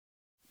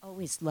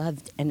always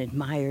loved and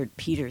admired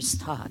Peter's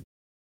talk.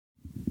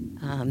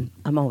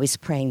 I'm always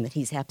praying that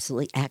he's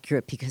absolutely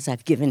accurate because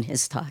I've given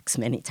his talks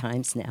many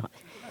times now.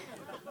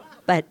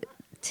 But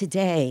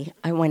today,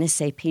 I want to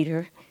say,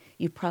 Peter,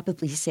 you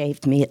probably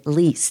saved me at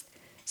least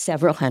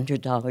several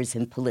 $100s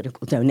in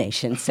political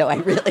donations, so I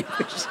really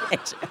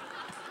appreciate you.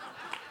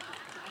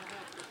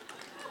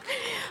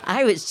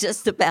 I was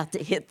just about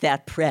to hit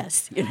that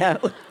press, you know.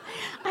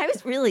 I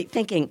was really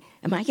thinking,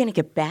 am I going to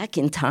get back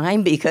in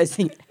time? Because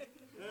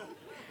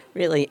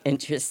really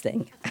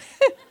interesting.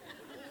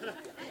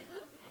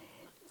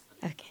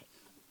 Okay.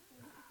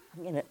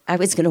 I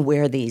was going to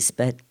wear these,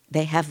 but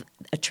they have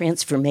a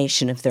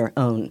transformation of their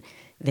own.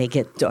 They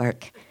get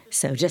dark.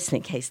 So just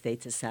in case they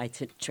decide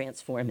to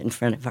transform in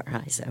front of our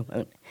eyes, I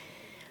won't.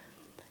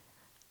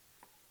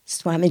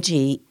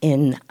 Swamiji,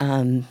 in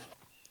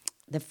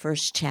the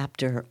first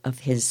chapter of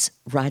his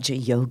Raja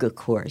Yoga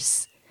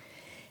course,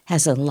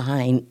 has a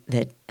line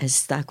that has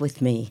stuck with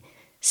me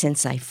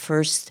since I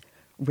first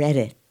read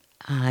it.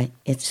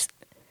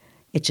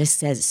 It just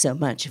says so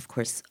much. Of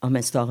course,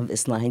 almost all of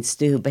his lines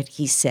do, but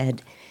he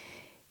said,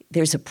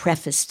 there's a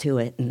preface to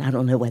it, and I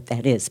don't know what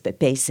that is, but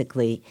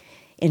basically,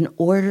 in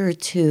order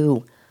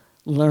to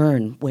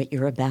learn what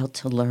you're about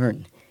to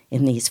learn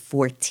in these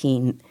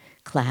 14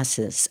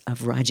 classes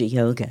of Raja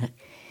Yoga,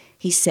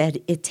 he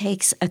said it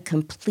takes a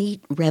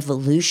complete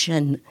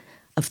revolution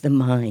of the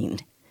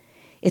mind.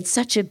 It's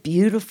such a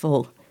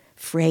beautiful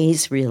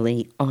phrase,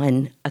 really,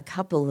 on a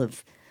couple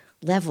of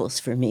levels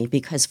for me,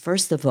 because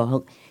first of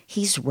all,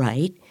 he's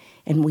right,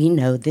 and we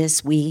know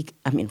this.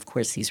 Of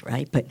course he's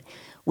right, but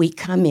we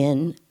come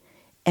in,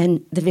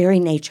 and the very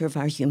nature of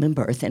our human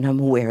birth, and I'm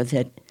aware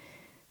that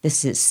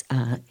this is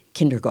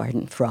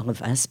kindergarten for all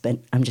of us, but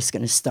I'm just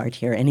going to start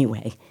here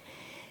anyway.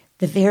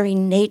 The very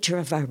nature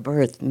of our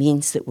birth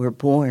means that we're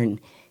born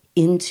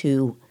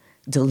into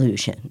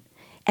delusion.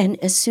 And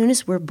as soon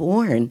as we're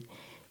born,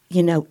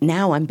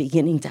 now I'm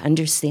beginning to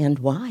understand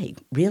why,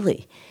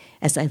 really,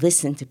 as I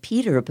listen to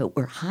Peter, but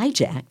we're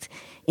hijacked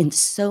in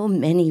so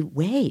many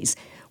ways.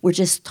 We're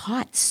just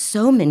taught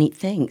so many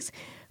things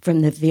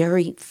from the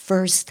very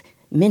first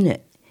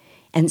minute.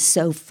 And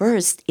so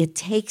first, it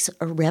takes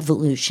a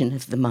revolution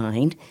of the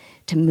mind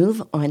to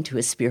move on to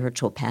a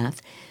spiritual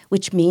path,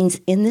 which means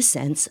in the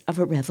sense of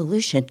a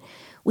revolution,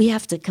 we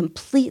have to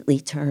completely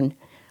turn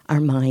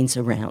our minds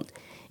around.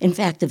 In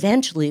fact,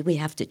 eventually, we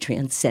have to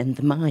transcend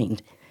the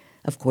mind,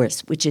 of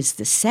course, which is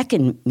the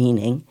second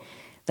meaning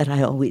that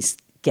I always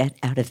get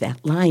out of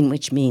that line,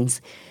 which means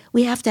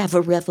we have to have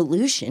a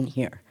revolution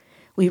here.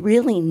 We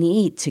really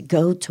need to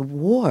go to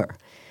war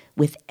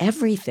with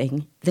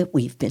everything that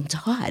we've been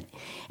taught.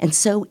 And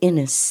so in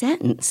a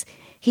sentence,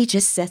 he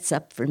just sets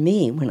up for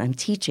me, when I'm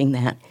teaching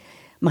that,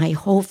 my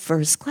whole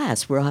first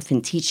class. We're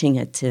often teaching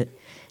it to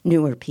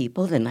newer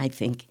people than I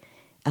think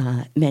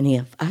many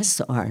of us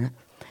are.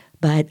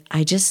 But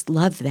I just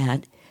love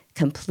that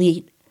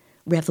complete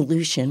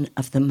revolution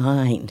of the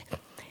mind.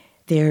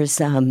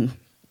 There's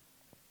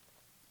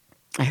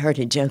I heard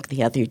a joke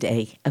the other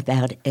day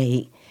about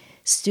a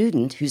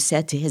student who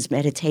said to his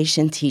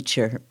meditation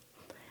teacher,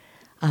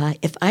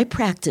 if I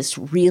practice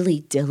really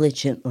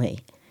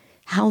diligently,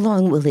 how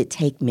long will it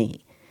take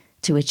me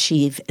to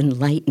achieve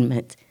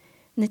enlightenment?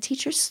 And the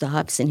teacher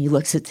stops and he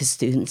looks at the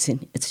student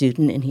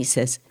and he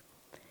says,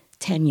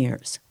 10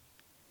 years.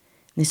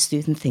 And the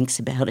student thinks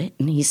about it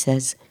and he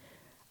says,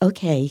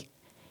 okay,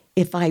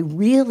 if I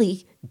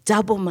really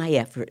double my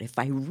effort, if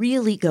I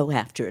really go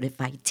after it, if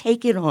I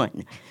take it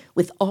on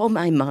with all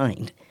my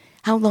mind,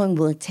 how long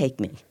will it take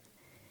me?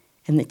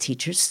 And the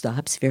teacher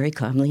stops very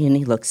calmly and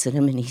he looks at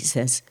him and he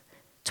says,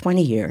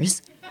 20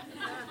 years.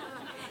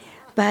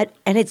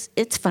 And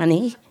it's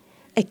funny,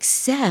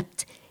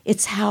 except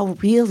it's how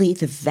really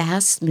the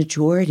vast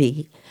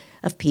majority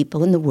of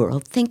people in the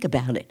world think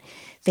about it.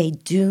 They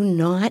do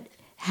not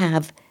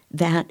have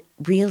that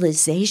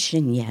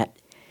realization yet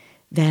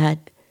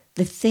that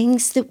the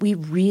things that we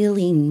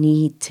really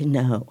need to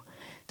know,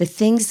 the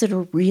things that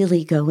are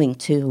really going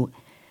to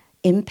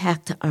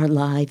impact our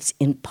lives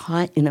in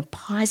a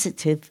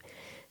positive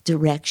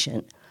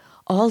direction,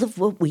 all of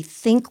what we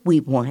think we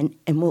want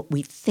and what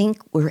we think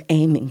we're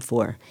aiming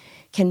for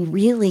can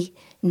really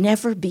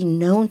never be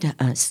known to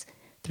us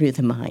through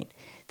the mind,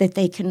 that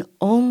they can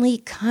only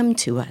come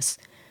to us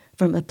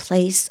from a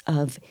place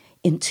of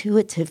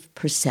intuitive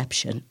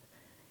perception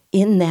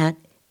in that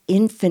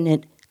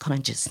infinite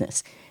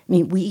consciousness. I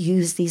mean, we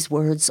use these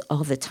words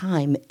all the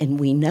time and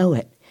we know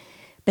it,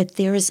 but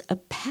there's a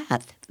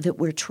path that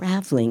we're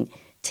traveling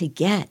to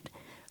get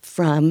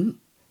from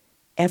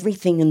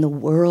everything in the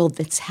world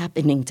that's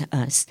happening to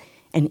us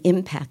and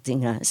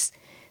impacting us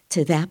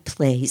to that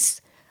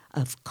place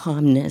of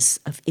calmness,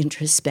 of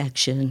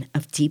introspection,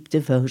 of deep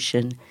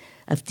devotion,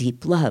 of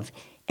deep love.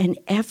 And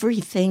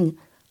everything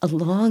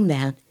along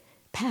that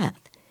path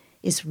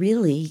is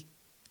really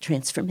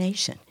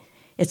transformation.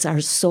 It's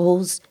our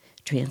soul's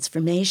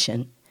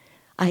transformation.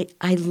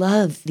 I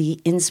love the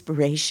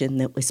inspiration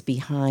that was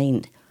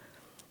behind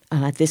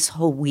this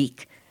whole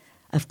week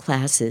of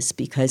classes,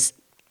 because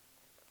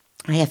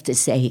I have to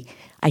say,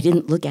 I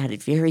didn't look at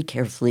it very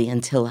carefully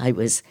until I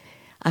was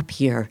up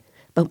here.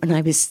 But when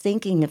I was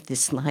thinking of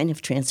this line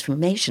of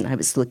transformation, I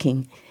was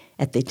looking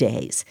at the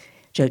days.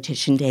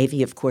 Jyotish and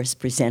Devi, of course,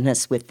 present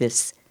us with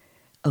this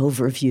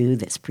overview,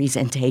 this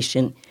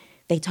presentation.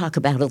 They talk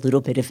about a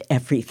little bit of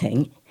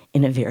everything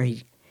in a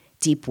very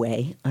deep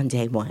way on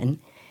day one.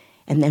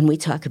 And then we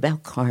talk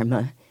about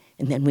karma,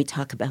 and then we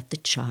talk about the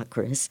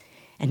chakras,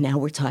 and now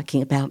we're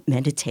talking about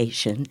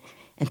meditation,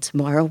 and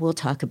tomorrow we'll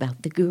talk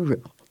about the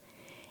guru.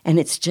 And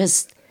it's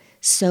just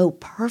so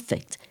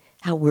perfect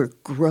how we're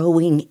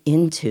growing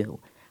into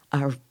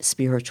our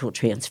spiritual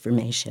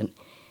transformation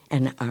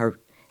and our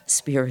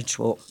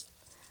spiritual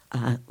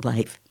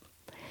life.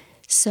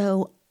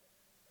 So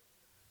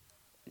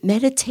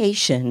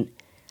meditation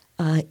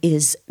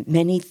is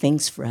many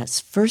things for us.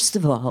 First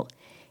of all,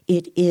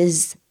 it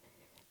is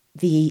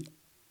the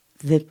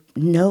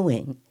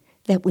knowing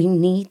that we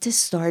need to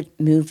start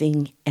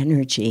moving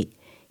energy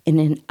in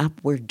an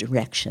upward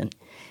direction.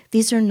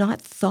 These are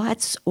not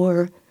thoughts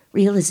or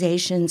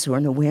realizations or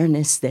an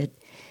awareness that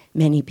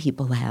many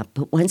people have.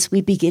 But once we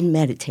begin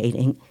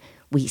meditating,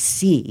 we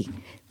see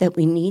that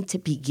we need to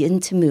begin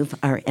to move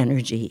our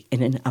energy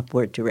in an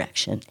upward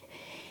direction,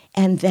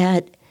 and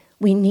that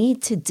we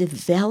need to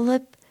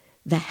develop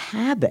the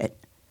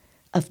habit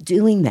of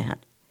doing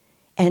that.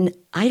 And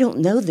I don't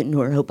know the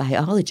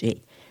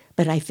neurobiology,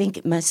 but I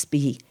think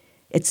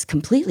it's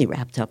completely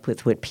wrapped up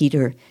with what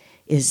Peter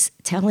is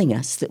telling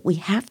us, that we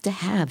have to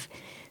have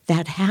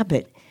that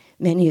habit.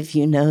 Many of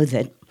you know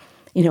that,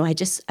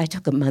 I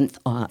took a month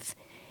off,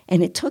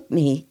 and it took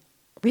me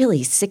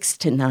really 6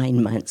 to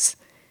 9 months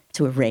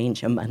to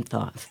arrange a month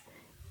off.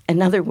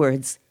 In other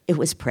words, it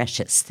was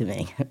precious to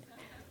me.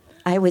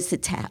 I was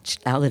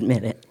attached, I'll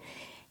admit it.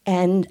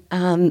 And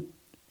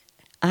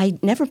I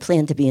never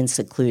planned to be in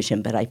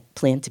seclusion, but I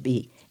planned to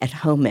be at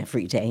home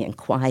every day and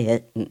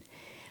quiet. And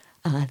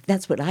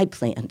that's what I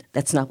planned.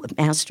 That's not what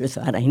Master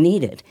thought I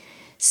needed.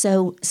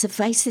 So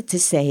suffice it to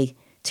say,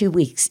 2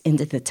 weeks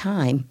into the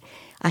time,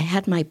 I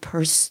had my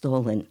purse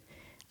stolen,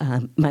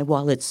 my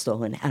wallet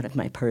stolen out of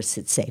my purse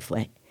at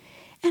Safeway.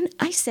 And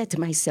I said to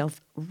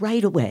myself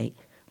right away,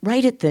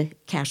 right at the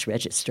cash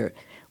register,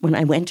 when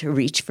I went to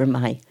reach for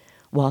my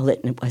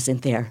wallet and it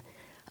wasn't there,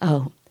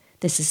 oh,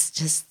 this is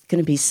just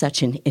going to be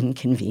such an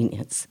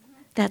inconvenience.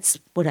 That's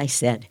what I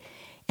said.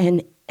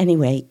 And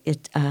anyway,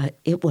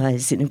 it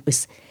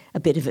was a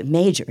bit of a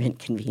major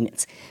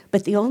inconvenience.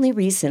 But the only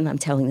reason I'm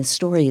telling this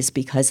story is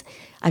because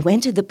I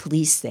went to the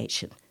police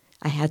station.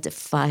 I had to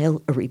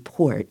file a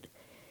report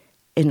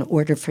in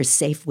order for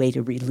Safeway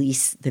to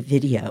release the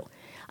video.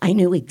 I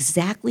knew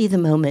exactly the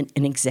moment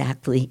and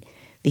exactly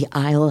the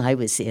aisle I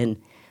was in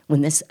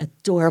when this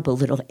adorable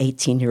little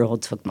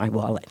 18-year-old took my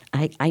wallet.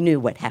 I knew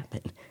what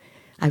happened.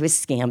 I was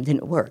scammed and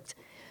it worked.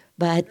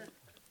 But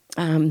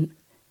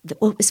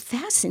what was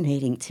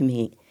fascinating to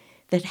me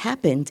that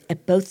happened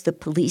at both the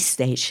police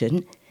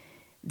station,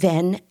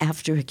 then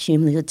after a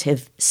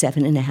cumulative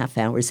 7.5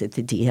 hours at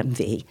the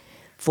DMV,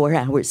 4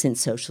 hours in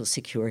Social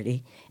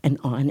Security, and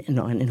on and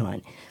on and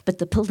on. But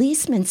the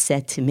policeman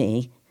said to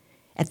me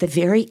at the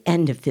very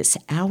end of this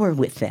hour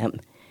with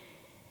them,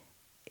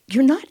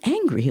 "You're not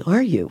angry,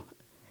 are you?"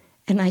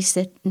 And I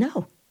said,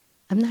 "No,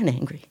 I'm not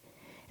angry."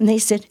 And they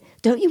said,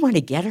 "Don't you want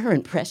to get her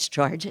and press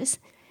charges?"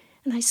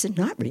 And I said,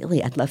 "Not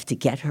really. I'd love to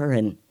get her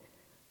and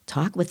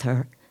talk with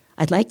her.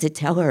 I'd like to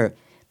tell her,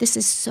 this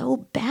is so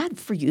bad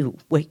for you,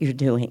 what you're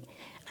doing."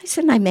 I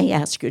said, "I may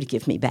ask her to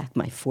give me back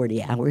my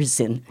 40 hours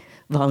in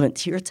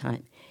volunteer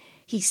time."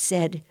 He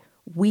said,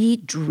 "We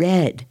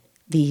dread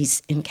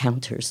these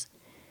encounters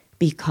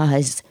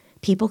because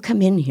people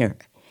come in here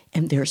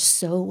and they're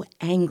so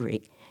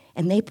angry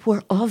and they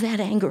pour all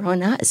that anger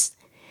on us."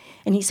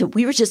 And he said,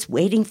 "We were just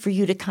waiting for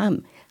you to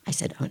come." I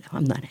said, "Oh, no,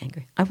 I'm not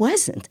angry." I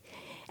wasn't.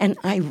 And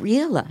I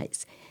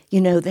realized,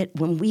 that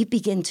when we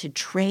begin to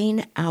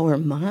train our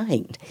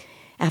mind,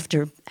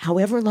 after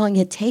however long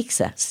it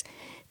takes us,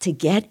 to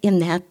get in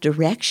that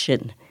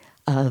direction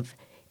of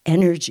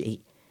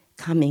energy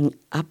coming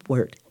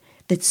upward,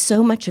 that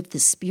so much of the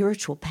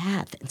spiritual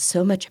path and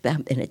so much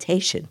about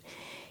meditation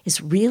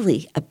is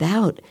really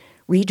about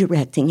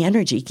redirecting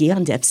energy.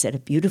 Gyandev said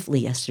it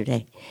beautifully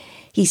yesterday.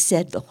 He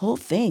said the whole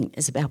thing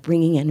is about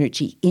bringing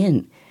energy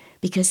in,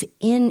 because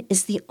in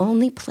is the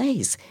only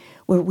place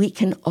where we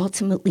can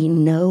ultimately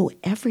know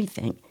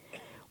everything,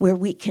 where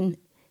we can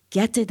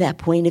get to that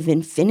point of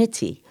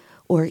infinity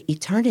or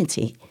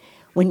eternity.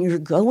 When you're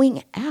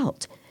going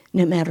out,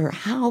 no matter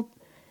how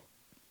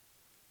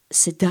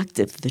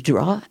seductive the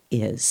draw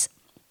is,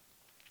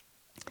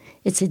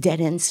 it's a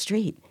dead-end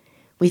street.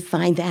 We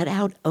find that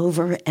out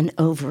over and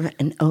over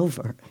and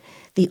over.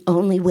 The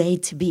only way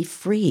to be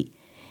free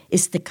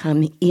is to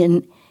come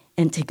in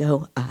and to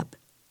go up.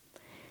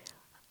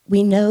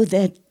 We know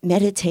that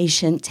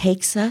meditation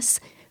takes us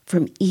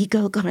from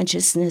ego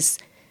consciousness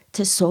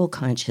to soul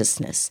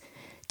consciousness,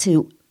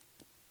 to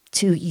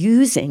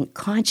using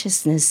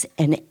consciousness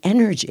and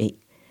energy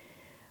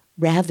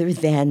rather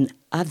than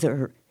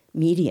other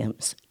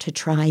mediums to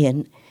try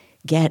and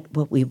get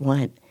what we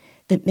want.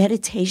 That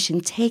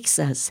meditation takes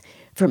us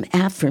from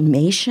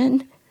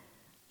affirmation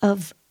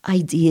of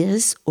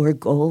ideas or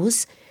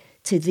goals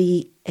to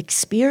the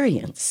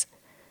experience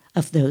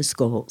of those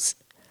goals.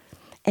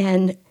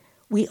 And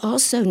we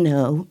also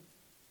know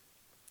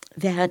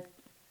that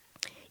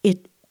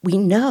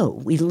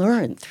we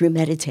learn through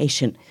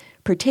meditation,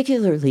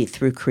 particularly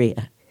through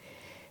Kriya,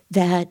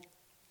 that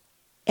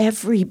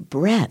every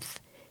breath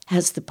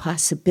has the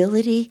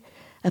possibility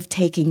of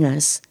taking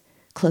us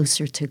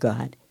closer to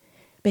God.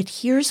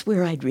 But here's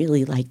where I'd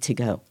really like to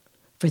go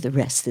for the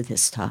rest of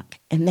this talk,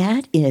 and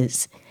that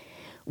is,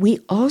 we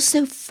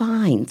also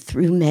find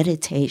through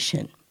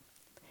meditation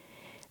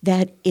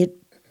that it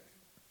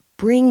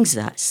brings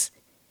us,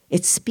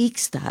 it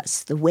speaks to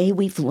us the way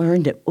we've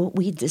learned it, what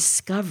we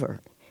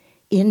discover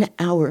in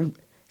our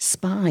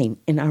spine,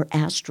 in our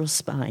astral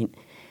spine,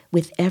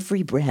 with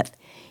every breath,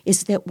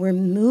 is that we're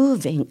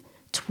moving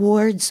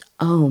towards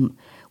Om.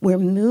 We're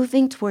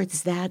moving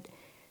towards that,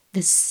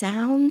 the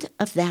sound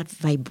of that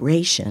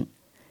vibration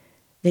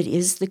that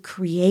is the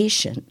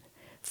creation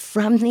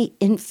from the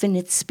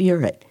infinite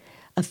spirit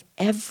of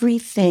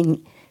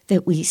everything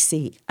that we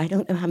see. I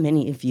don't know how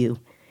many of you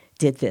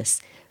did this,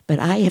 but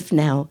I have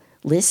now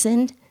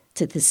listened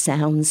to the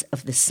sounds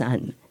of the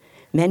sun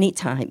many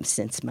times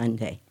since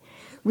Monday,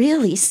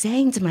 really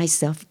saying to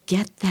myself,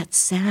 get that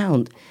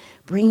sound,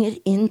 bring it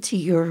into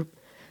your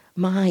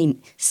mind,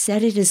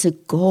 set it as a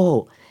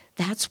goal.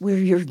 That's where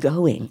you're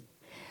going.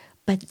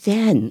 But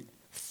then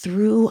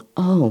through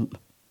Om,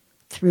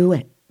 through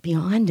it,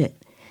 beyond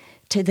it,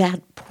 to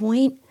that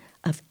point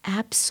of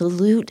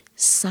absolute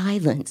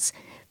silence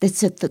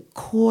that's at the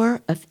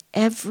core of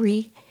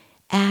every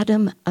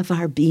atom of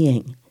our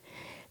being.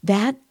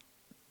 That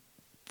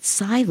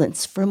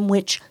silence from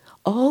which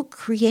all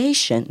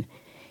creation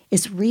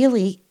is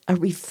really a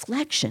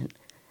reflection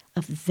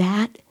of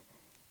that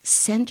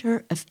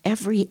center of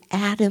every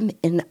atom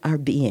in our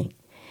being.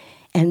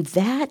 And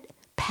that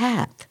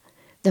path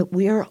that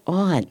we're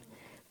on,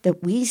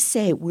 that we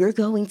say we're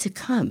going to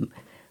come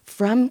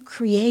from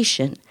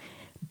creation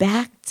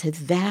back to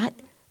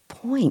that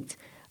point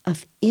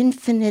of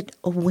infinite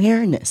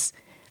awareness.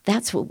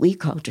 That's what we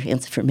call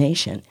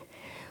transformation.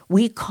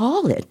 We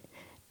call it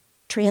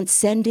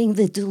transcending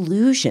the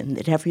delusion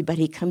that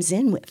everybody comes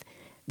in with.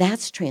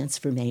 That's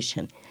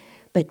transformation.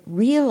 But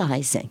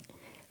realizing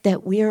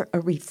that we're a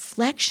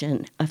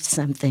reflection of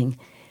something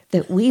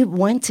that we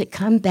want to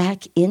come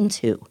back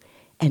into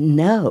and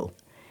know,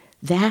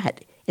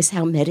 that is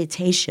how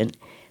meditation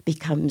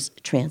becomes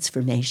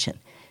transformation.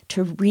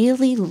 To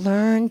really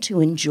learn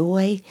to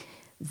enjoy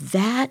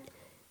that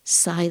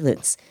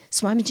silence.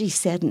 Swamiji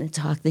said in a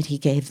talk that he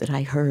gave that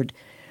I heard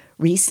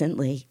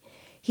recently,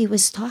 he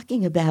was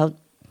talking about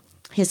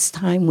his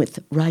time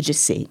with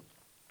Rajarsi,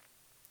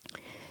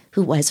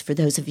 who was, for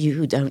those of you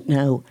who don't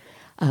know,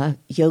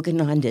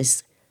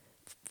 Yogananda's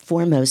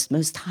foremost,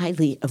 most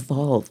highly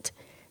evolved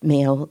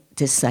male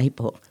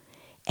disciple.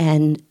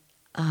 And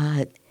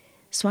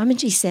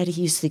Swamiji said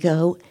he used to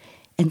go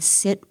and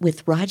sit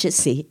with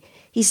Rajarsi.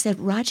 He said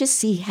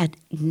Rajarsi had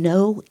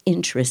no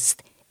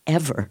interest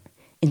ever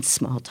in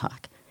small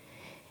talk.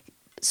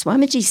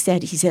 Swamiji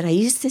said, I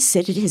used to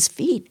sit at his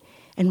feet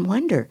and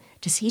wonder,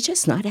 does he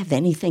just not have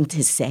anything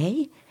to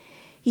say?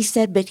 He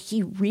said, but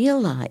he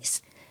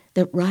realized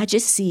that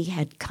Rajarsi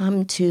had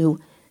come to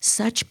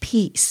such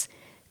peace,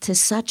 to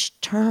such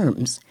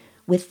terms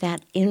with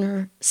that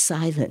inner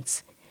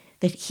silence,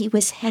 that he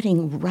was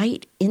heading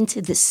right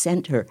into the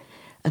center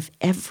of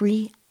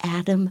every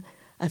atom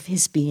of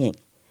his being.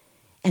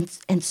 And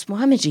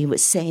Swamiji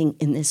was saying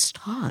in this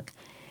talk,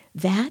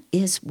 that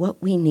is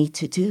what we need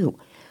to do.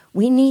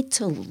 We need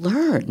to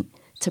learn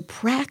to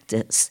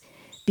practice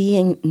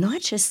being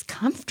not just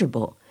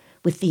comfortable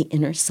with the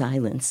inner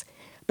silence,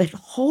 but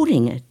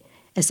holding it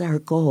as our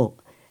goal,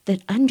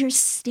 that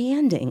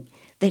understanding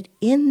that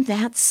in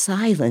that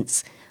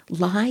silence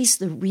lies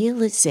the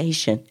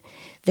realization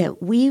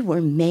that we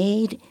were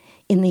made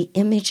in the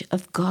image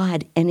of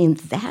God, and in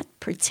that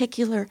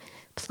particular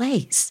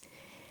place,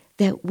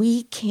 that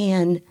we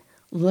can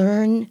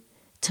learn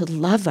to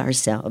love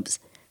ourselves,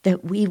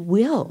 that we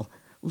will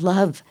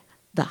love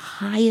the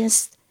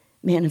highest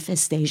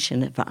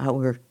manifestation of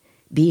our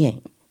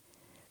being.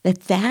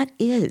 That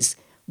is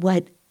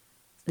what,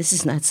 this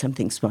is not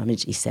something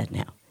Swamiji said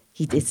now,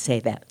 he did say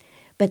that,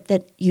 but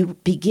that you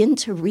begin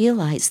to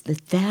realize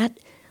that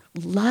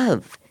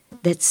love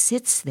that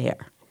sits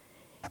there,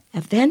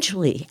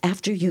 eventually,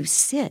 after you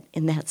sit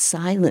in that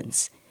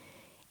silence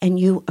and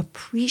you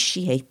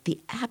appreciate the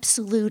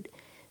absolute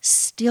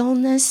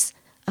stillness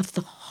of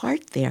the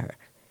heart there.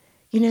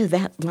 You know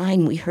that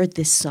line, we heard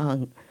this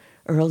song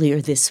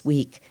earlier this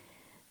week,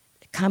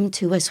 come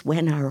to us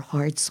when our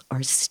hearts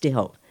are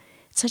still.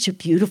 It's such a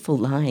beautiful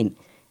line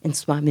in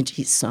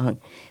Swamiji's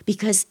song,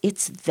 because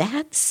it's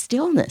that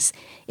stillness.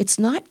 It's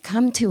not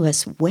come to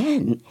us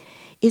when,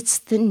 it's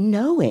the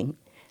knowing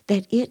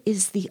that it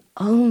is the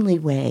only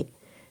way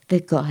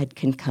that God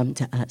can come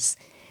to us,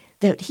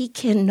 that he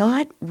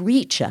cannot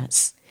reach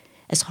us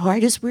as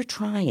hard as we're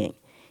trying,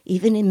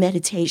 even in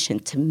meditation,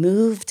 to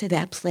move to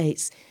that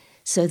place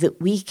so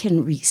that we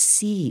can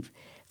receive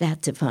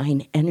that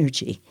divine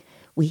energy.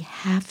 We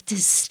have to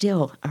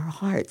still our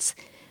hearts.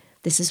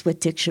 This is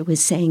what Diksha was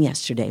saying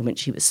yesterday when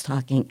she was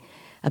talking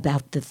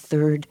about the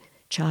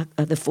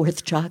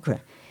fourth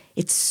chakra.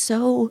 It's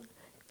so,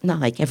 not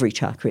like every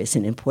chakra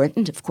isn't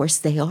important, of course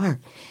they are,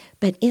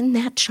 but in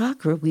that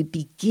chakra we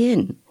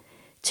begin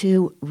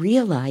to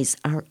realize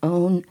our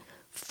own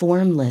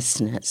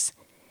formlessness,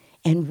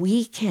 and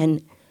we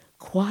can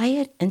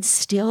quiet and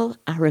still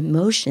our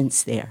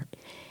emotions there,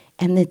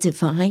 and the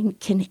divine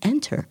can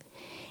enter.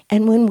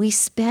 And when we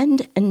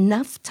spend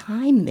enough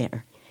time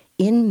there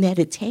in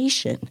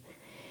meditation,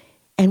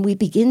 and we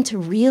begin to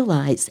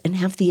realize and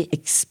have the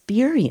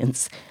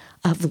experience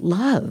of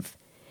love,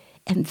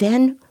 and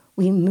then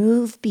we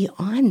move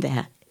beyond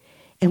that,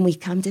 and we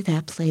come to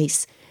that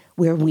place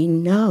where we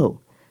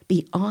know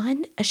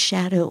beyond a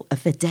shadow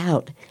of a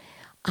doubt,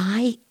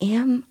 I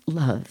am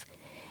love.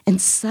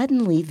 And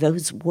suddenly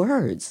those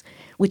words,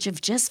 which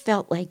have just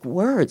felt like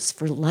words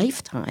for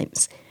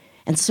lifetimes,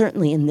 and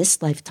certainly in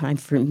this lifetime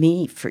for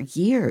me for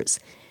years,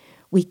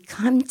 we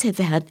come to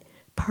that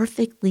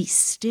perfectly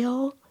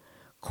still,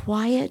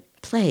 quiet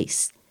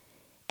place,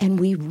 and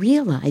we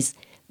realize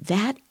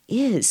that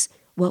is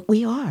what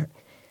we are.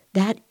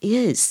 That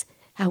is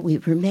how we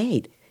were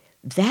made.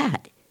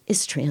 That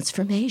is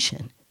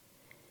transformation.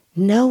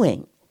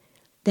 Knowing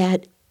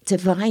that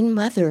Divine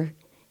Mother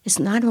is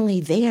not only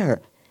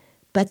there,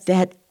 but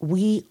that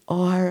we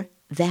are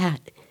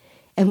that.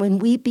 And when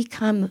we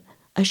become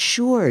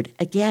assured,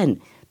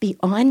 again,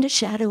 beyond a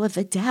shadow of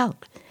a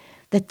doubt,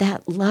 that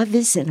that love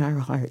is in our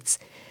hearts,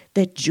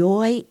 that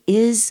joy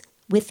is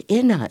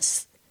within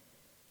us,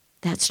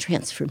 that's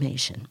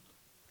transformation.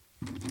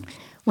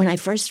 When I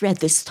first read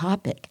this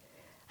topic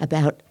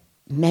about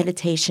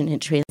meditation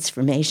and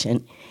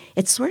transformation,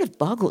 it sort of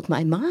boggled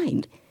my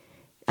mind.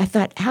 I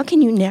thought, how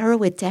can you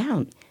narrow it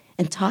down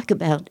and talk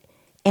about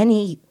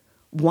any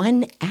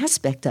one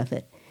aspect of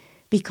it?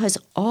 Because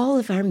all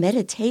of our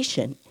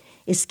meditation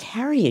is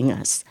carrying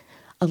us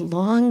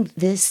along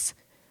this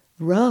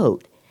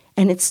road.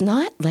 And it's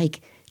not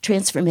like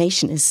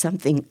transformation is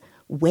something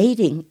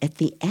waiting at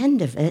the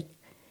end of it.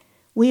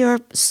 We are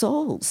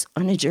souls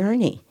on a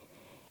journey.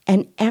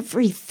 And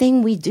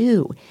everything we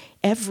do,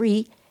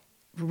 every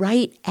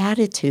right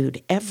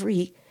attitude,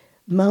 every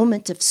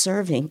moment of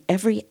serving,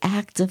 every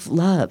act of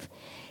love,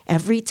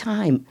 every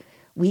time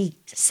we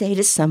say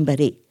to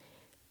somebody,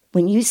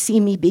 when you see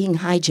me being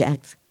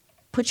hijacked,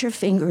 put your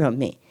finger on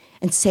me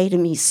and say to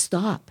me,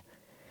 stop.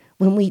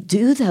 When we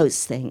do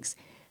those things,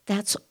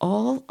 that's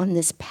all on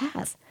this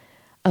path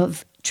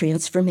of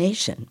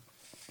transformation.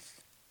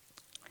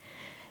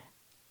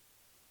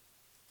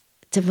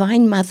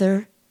 Divine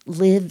Mother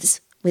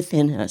lives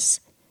within us.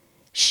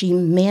 She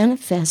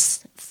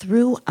manifests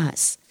through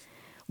us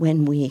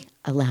when we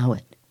allow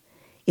it.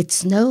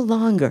 It's no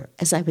longer,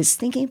 as I was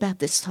thinking about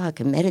this talk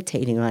and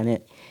meditating on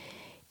it,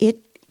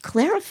 it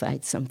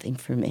clarified something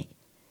for me.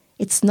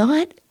 It's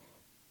not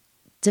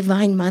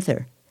Divine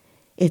Mother.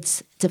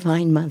 It's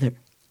Divine Mother.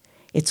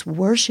 It's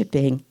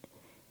worshiping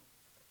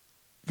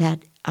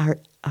that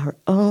our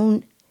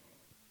own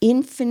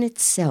infinite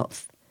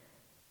self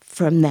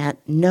from that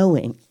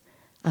knowing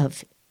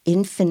of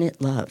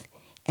infinite love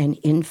and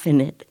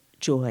infinite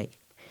joy.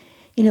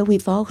 You know,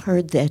 we've all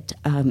heard that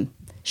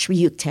Sri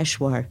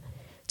Yukteswar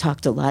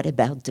talked a lot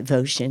about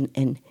devotion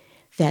and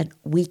that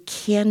we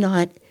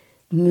cannot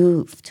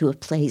move to a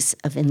place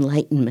of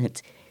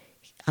enlightenment.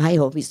 I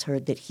always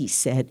heard that he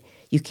said,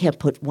 you can't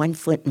put one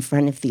foot in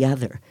front of the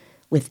other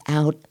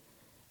without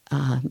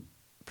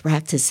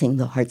practicing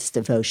the heart's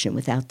devotion,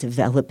 without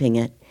developing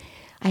it.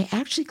 I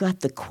actually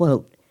got the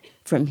quote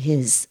from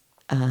his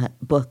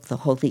book, The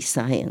Holy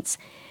Science,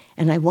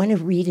 and I want to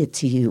read it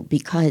to you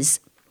because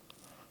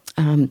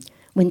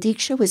when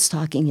Diksha was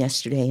talking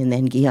yesterday and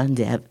then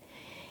Gyandev,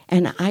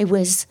 and I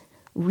was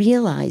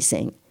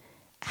realizing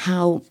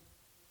how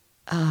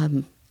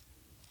the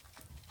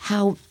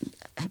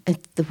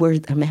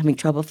word, I'm having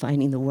trouble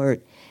finding the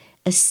word,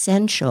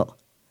 essential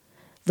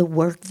the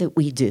work that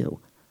we do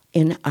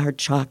in our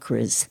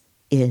chakras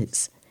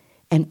is,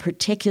 and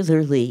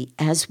particularly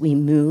as we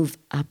move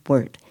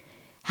upward,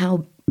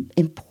 how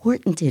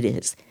important it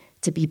is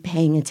to be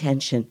paying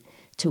attention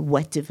to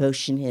what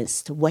devotion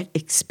is, to what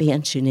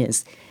expansion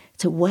is,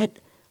 to what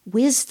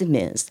wisdom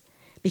is,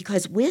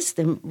 because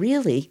wisdom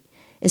really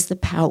is the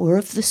power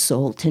of the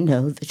soul to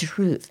know the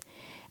truth.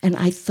 And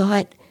I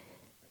thought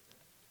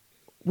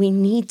we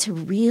need to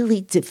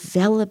really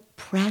develop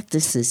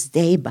practices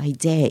day by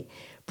day,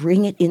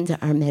 bring it into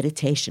our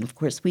meditation. Of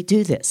course, we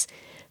do this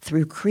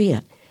through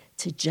Kriya,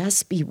 to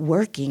just be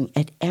working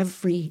at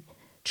every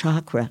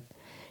chakra.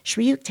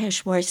 Sri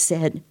Yukteswar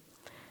said,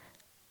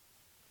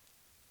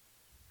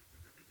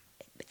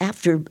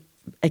 after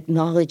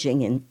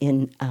acknowledging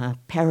in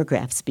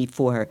paragraphs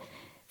before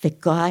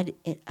that God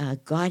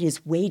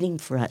is waiting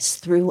for us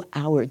through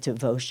our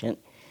devotion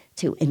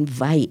to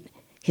invite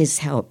his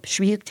help.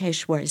 Sri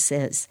Yukteswar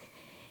says,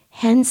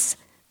 hence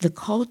the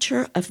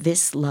culture of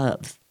this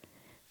love,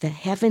 the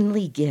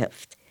heavenly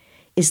gift,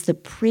 is the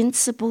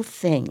principal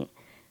thing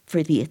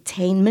for the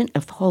attainment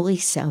of holy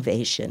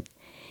salvation,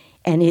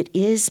 and it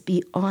is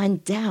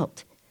beyond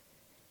doubt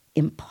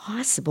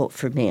impossible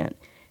for man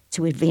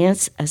to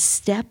advance a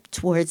step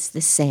towards the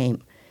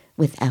same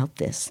without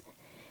this.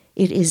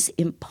 It is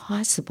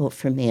impossible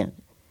for man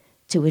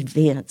to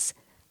advance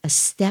a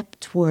step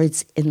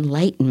towards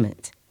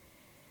enlightenment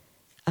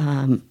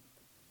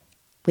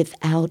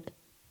without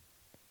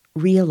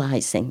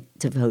realizing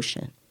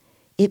devotion.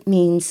 It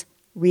means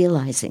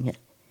realizing it.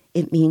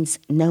 It means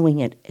knowing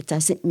it. It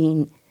doesn't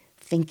mean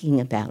thinking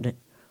about it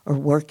or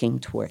working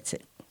towards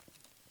it.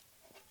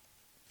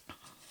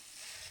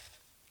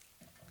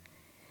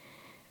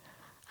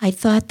 I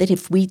thought that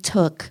if we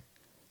took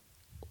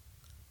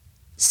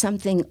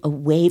something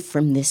away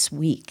from this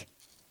week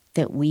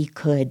that we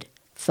could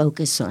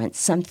focus on,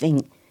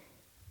 something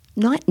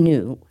not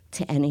new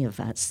to any of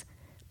us,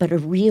 but a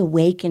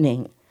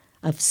reawakening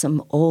of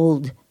some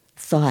old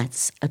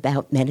thoughts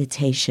about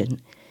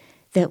meditation,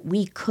 that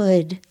we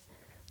could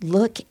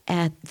look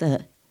at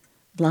the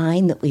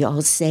line that we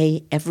all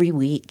say every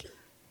week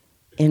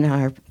in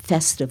our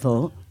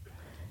festival,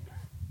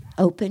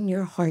 "Open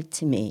your heart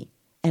to me,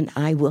 and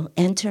I will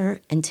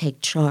enter and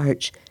take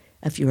charge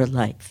of your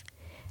life."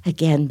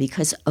 Again,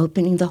 because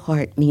opening the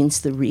heart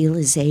means the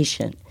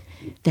realization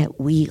that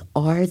we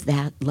are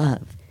that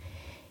love.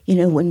 You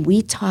know, when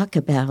we talk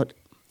about,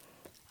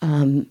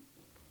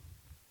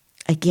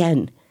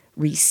 again,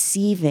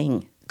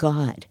 receiving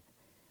God,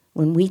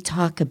 when we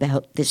talk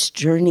about this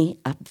journey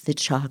up the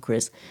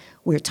chakras,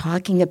 we're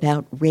talking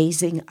about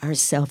raising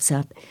ourselves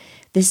up.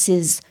 This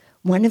is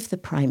one of the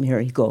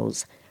primary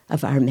goals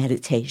of our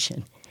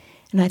meditation.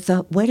 And I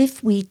thought, what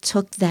if we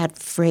took that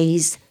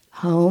phrase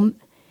home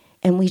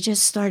and we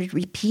just started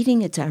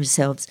repeating it to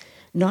ourselves,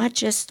 not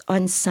just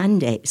on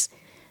Sundays,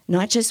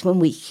 not just when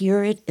we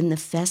hear it in the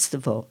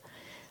festival,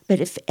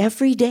 but if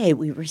every day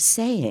we were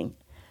saying,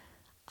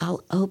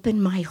 "I'll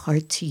open my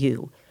heart to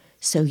you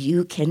so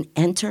you can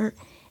enter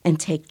and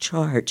take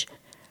charge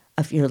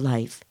of your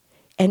life."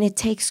 And it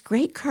takes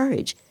great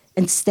courage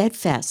and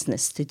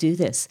steadfastness to do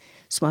this.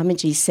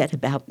 Swamiji said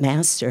about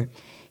Master,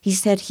 he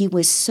said he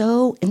was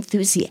so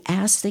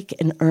enthusiastic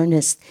and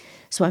earnest.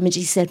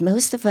 Swamiji said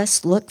most of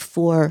us look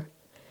for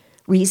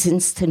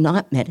reasons to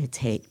not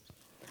meditate.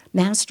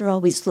 Master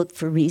always looked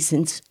for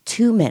reasons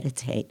to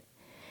meditate.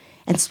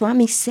 And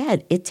Swami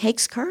said it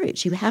takes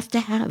courage. You have to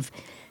have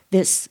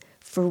this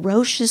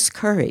ferocious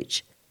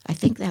courage. I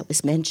think that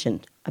was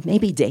mentioned,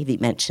 maybe Devi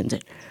mentioned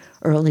it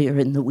earlier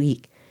in the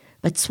week.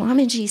 But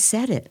Swamiji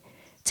said it,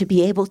 to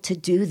be able to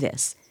do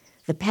this.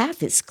 The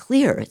path is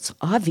clear. It's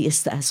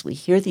obvious to us. We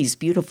hear these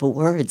beautiful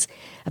words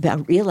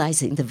about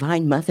realizing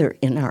Divine Mother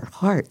in our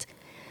heart.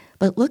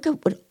 But look at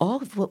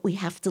all of what we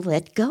have to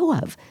let go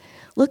of.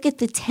 Look at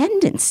the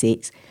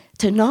tendencies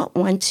to not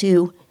want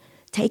to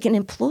take an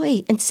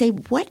employee and say,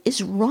 "What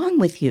is wrong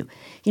with you?"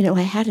 You know,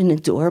 I had an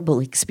adorable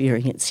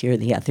experience here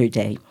the other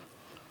day.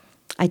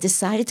 I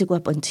decided to go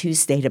up on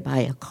Tuesday to buy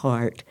a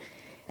card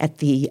at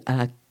the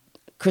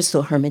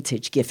Crystal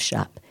Hermitage gift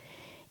shop.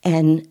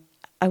 And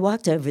I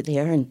walked over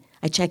there and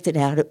I checked it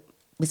out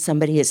with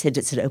somebody who said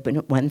it's open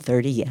at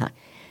 1:30, yeah.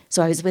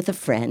 So I was with a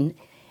friend,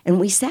 and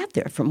we sat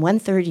there from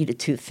 1:30 to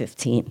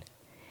 2:15.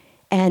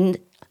 And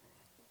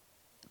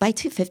by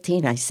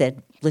 2:15, I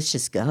said, "Let's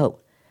just go."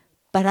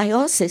 But I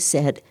also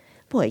said,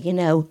 boy, you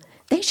know,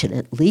 they should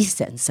at least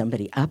send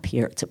somebody up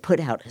here to put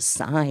out a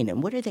sign.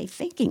 And what are they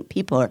thinking?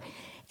 People are...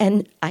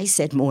 And I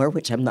said more,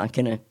 which I'm not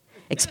going to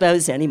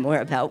expose anymore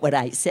about what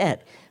I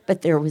said.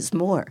 But there was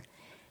more.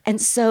 And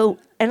so,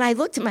 and I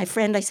looked at my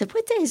friend, I said,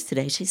 "What day is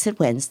today?" She said,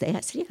 "Wednesday." I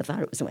said, "Yeah, I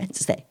thought it was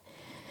Wednesday."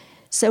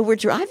 So we're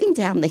driving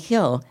down the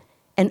hill,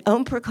 and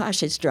Om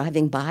Prakash is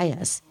driving by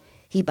us.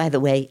 He, by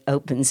the way,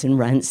 opens and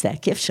runs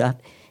that gift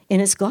shop in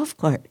his golf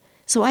cart.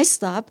 So I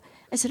stop.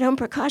 I said, "Om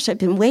Prakash, I've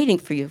been waiting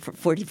for you for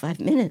 45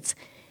 minutes.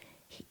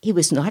 He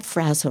was not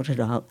frazzled at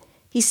all.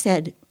 He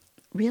said,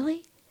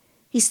 "Really?"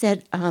 He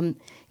said,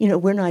 "You know,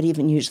 we're not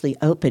even usually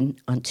open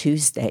on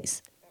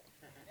Tuesdays."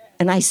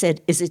 And I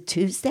said, "Is it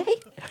Tuesday?"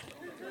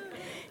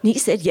 And he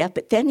said, "Yeah,"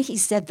 but then he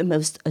said the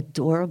most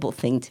adorable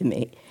thing to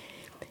me.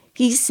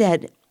 He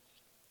said,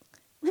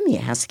 "Let me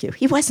ask you,"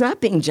 he was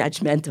not being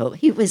judgmental.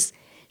 He was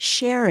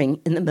sharing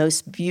in the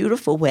most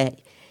beautiful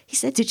way. He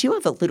said, "Did you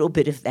have a little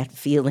bit of that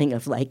feeling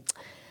of like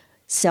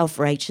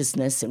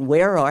self-righteousness and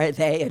where are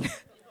they?" And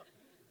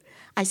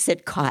I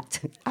said, "Caught."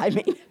 I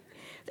mean,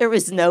 there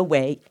was no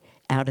way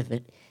out of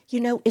it.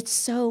 You know, it's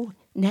so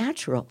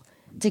natural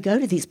to go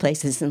to these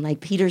places. And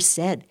like Peter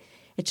said,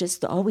 it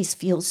just always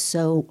feels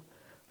so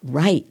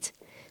right.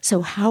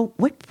 So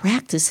what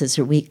practices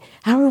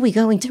how are we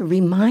going to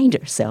remind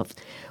ourselves?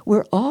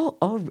 We're all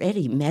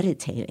already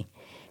meditating.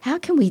 How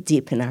can we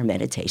deepen our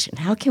meditation?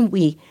 How can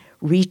we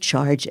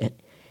recharge it?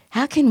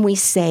 How can we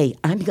say,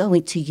 I'm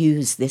going to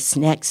use this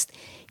next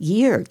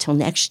year till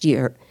next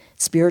year,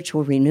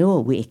 Spiritual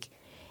Renewal Week,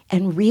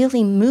 and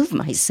really move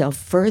myself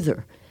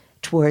further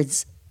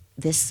towards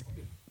this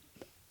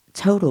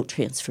total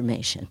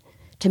transformation,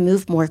 to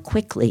move more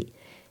quickly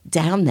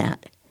down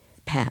that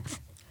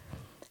path.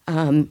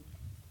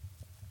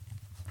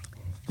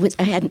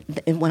 I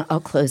had, well, I'll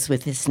close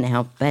with this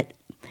now, but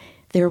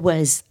there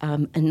was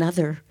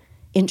another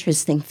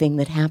interesting thing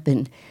that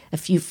happened. A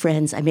few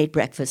friends, I made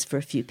breakfast for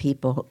a few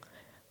people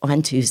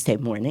on Tuesday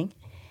morning,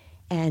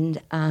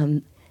 and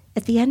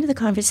at the end of the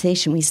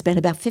conversation, we spent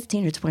about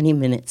 15 or 20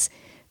 minutes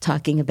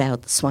talking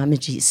about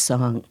Swamiji's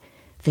song,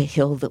 The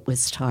Hill That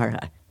Was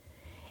Tara.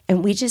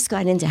 And we just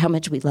got into how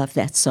much we loved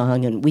that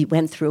song, and we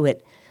went through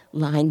it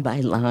line by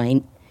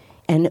line.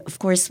 And of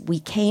course, we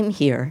came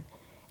here,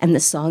 and the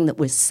song that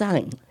was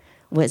sung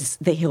was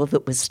The Hill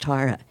That Was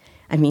Tara.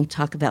 I mean,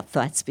 talk about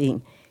thoughts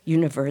being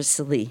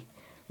universally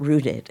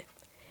rooted.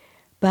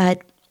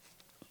 But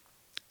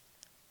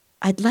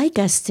I'd like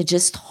us to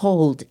just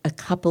hold a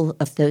couple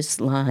of those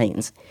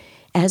lines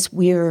as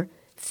we're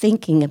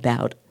thinking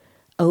about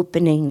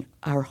opening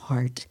our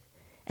heart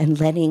and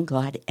letting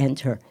God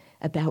enter,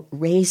 about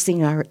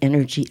raising our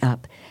energy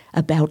up,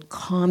 about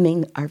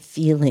calming our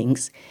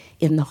feelings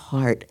in the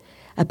heart,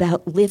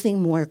 about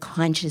living more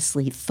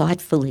consciously,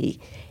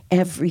 thoughtfully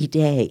every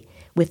day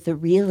with the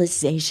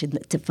realization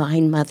that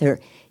Divine Mother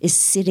is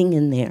sitting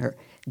in there,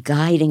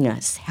 guiding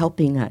us,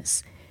 helping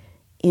us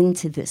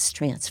into this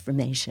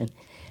transformation.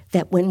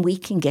 That when we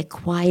can get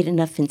quiet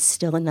enough and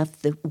still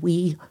enough that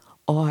we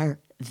are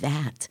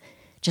that,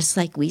 just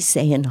like we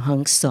say in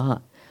Hong Sa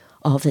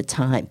all the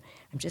time.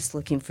 I'm just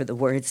looking for the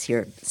words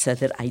here so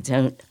that I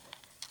don't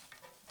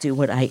do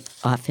what I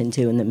often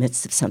do in the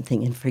midst of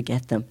something and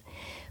forget them.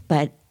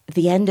 But at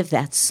the end of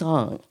that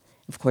song,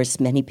 of course,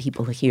 many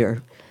people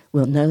here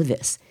will know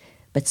this,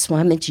 but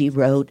Swamiji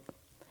wrote,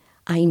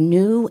 I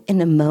knew in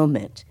a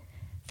moment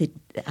that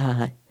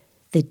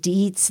the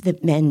deeds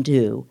that men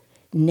do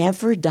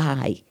never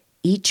die.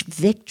 Each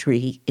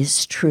victory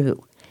is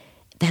true.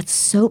 That's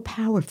so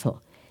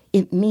powerful.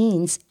 It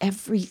means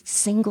every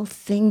single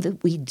thing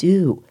that we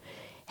do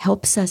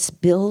helps us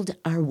build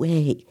our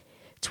way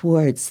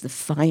towards the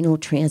final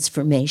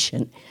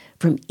transformation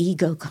from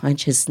ego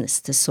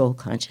consciousness to soul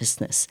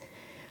consciousness,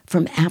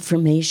 from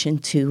affirmation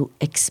to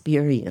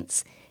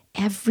experience.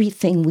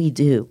 Everything we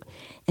do.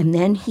 And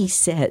then he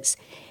says,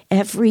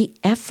 every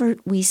effort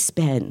we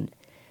spend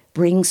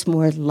brings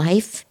more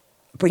life,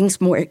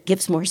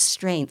 gives more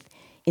strength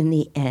in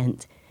the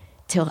end,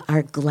 till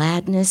our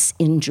gladness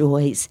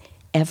enjoys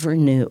ever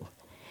new.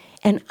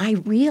 And I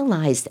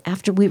realized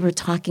after we were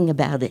talking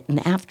about it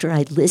and after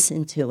I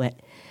listened to it,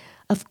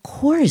 of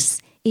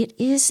course it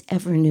is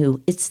ever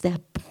new. It's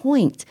that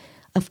point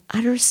of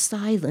utter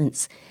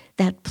silence,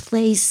 that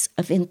place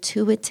of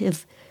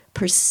intuitive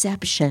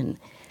perception,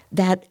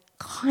 that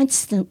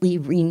constantly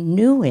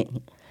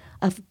renewing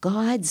of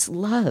God's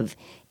love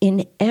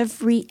in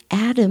every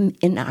atom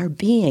in our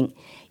being.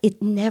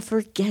 It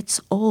never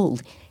gets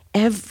old.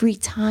 Every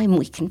time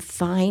we can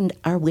find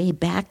our way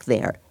back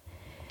there,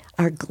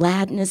 our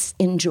gladness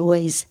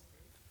enjoys.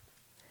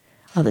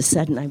 All of a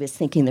sudden, I was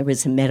thinking there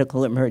was a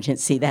medical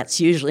emergency. That's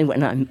usually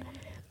when I'm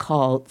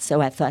called.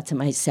 So I thought to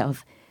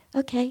myself,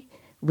 okay,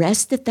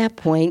 rest at that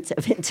point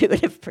of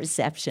intuitive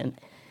perception.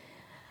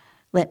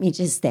 Let me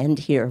just end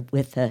here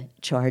with a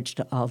charge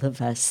to all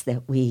of us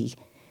that we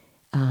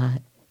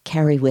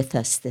carry with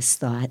us this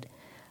thought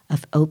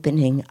of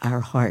opening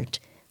our heart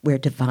where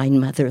Divine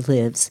Mother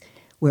lives,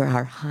 where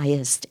our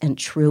highest and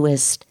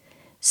truest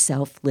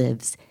self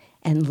lives,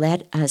 and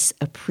let us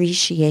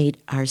appreciate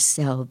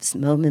ourselves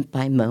moment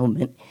by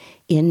moment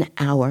in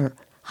our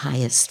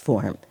highest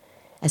form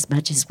as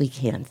much as we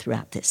can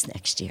throughout this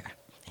next year.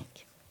 Thank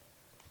you.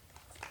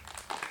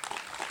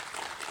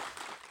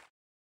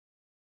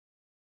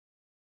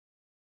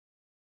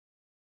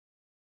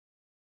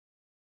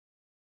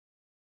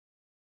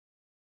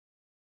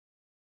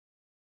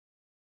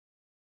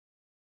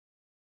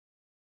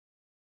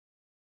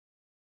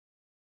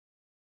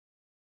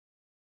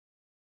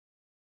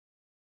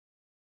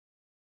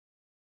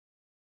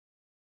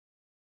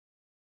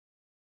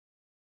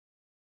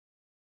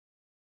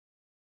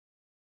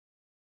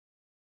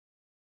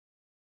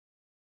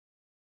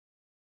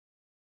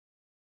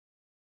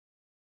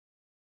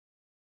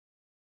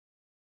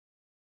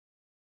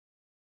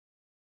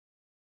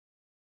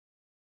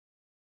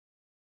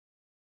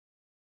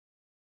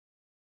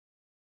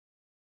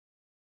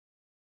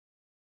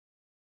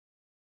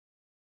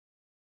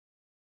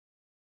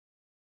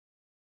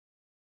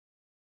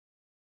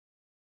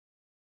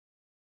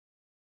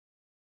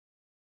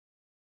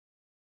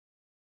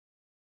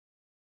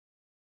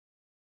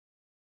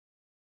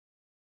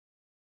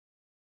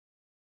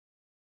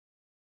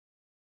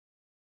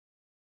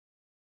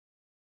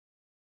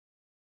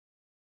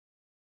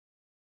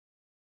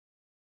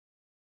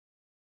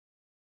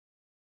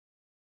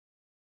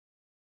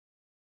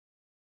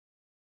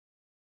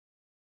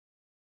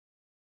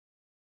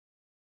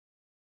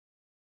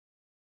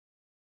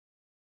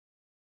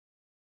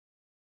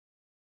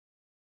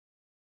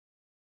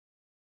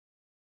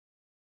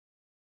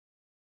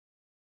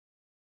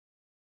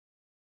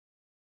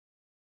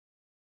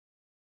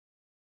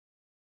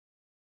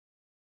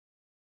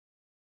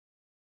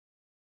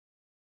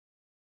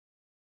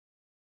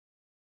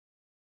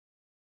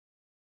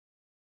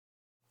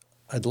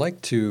 I'd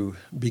like to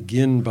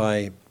begin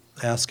by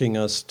asking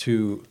us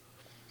to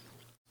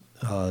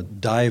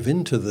dive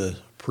into the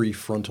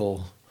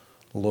prefrontal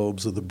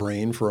lobes of the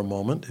brain for a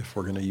moment, if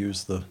we're going to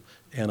use the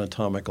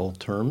anatomical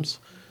terms.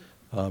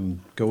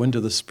 Go into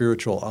the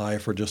spiritual eye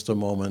for just a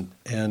moment.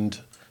 And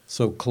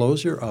so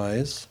close your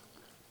eyes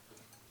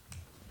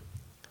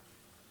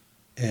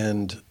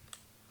and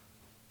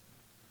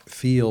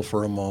feel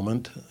for a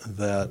moment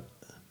that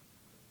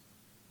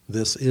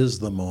this is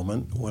the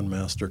moment when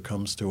Master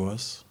comes to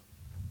us.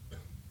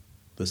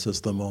 This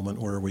is the moment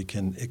where we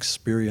can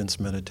experience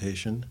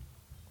meditation.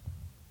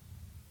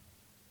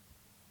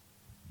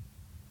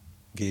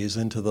 Gaze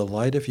into the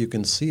light if you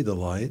can see the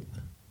light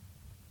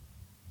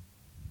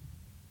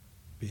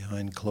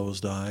behind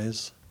closed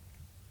eyes,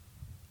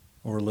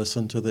 or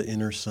listen to the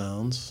inner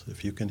sounds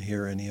if you can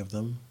hear any of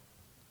them.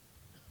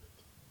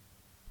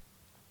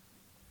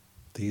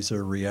 These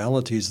are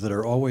realities that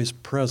are always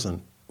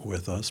present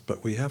with us,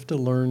 but we have to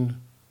learn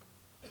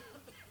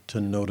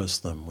to notice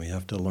them. We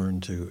have to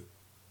learn to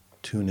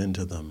tune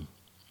into them.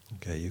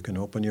 Okay, you can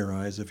open your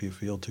eyes if you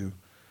feel to.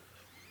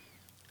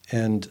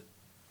 And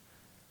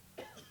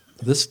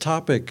this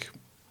topic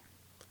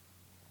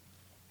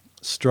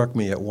struck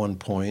me at one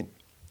point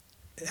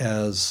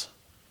as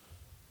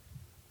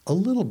a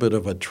little bit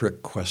of a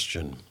trick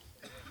question,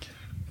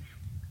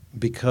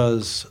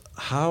 because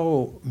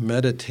how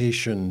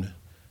meditation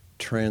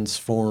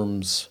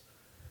transforms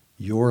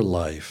your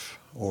life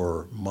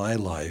or my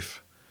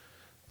life,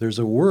 there's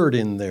a word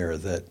in there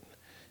that,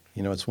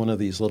 it's one of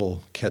these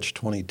little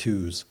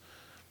catch-22s.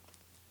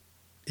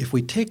 If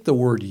we take the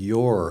word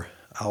your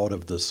out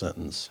of the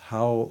sentence,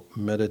 how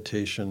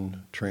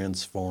meditation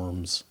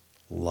transforms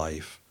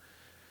life.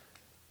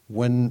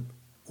 When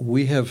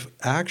we have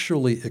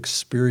actually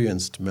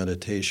experienced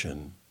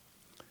meditation,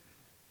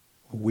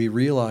 we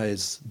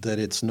realize that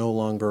it's no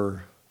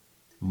longer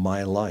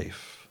my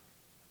life.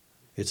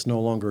 It's no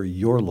longer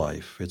your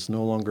life. It's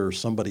no longer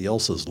somebody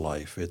else's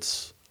life.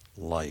 It's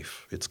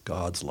life. It's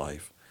God's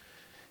life.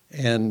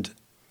 And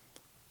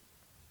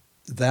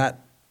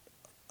that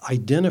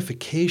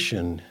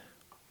identification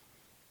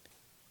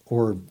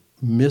or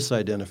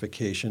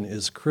misidentification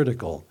is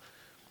critical.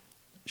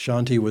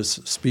 Shanti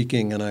was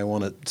speaking, and I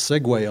want to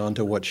segue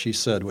onto what she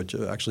said, which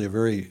is actually a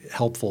very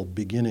helpful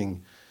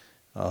beginning.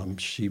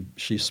 She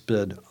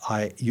said,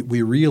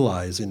 we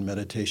realize in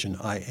meditation,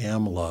 I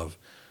am love.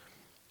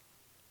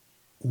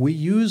 We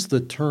use the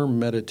term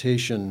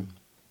meditation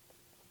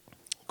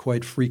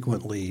quite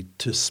frequently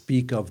to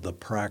speak of the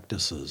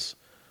practices,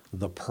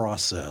 the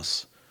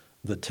process,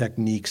 the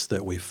techniques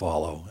that we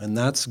follow. And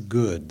that's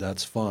good,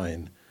 that's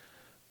fine.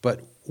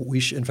 But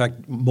in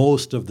fact,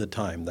 most of the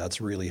time, that's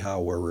really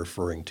how we're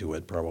referring to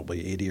it,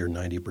 probably 80 or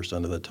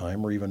 90% of the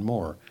time, or even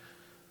more.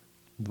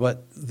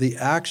 But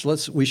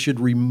we should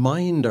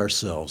remind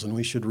ourselves, and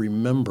we should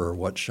remember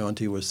what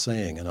Shanti was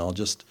saying, and I'll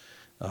just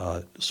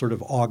sort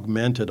of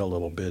augment it a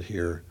little bit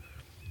here,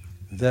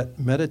 that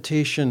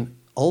meditation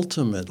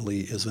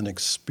ultimately is an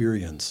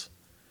experience.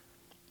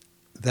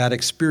 That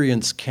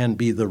experience can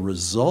be the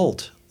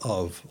result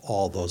of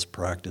all those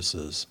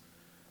practices.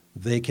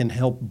 They can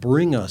help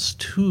bring us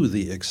to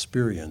the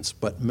experience,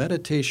 but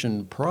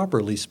meditation,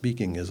 properly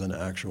speaking, is an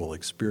actual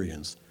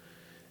experience.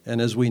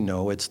 And as we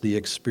know, it's the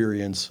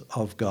experience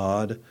of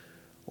God,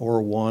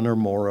 or one or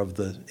more of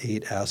the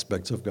 8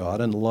 aspects of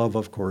God, and love,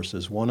 of course,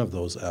 is one of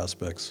those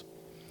aspects.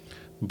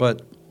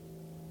 But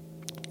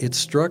it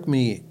struck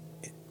me,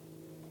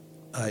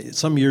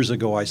 some years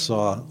ago I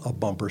saw a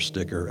bumper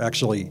sticker.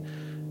 Actually,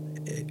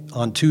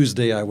 on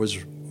Tuesday I was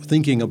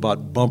thinking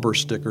about bumper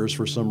stickers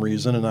for some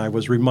reason, and I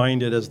was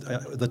reminded, as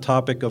the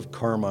topic of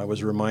karma, I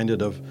was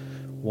reminded of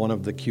one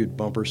of the cute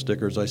bumper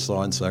stickers I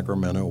saw in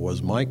Sacramento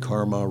was, "My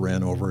karma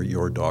ran over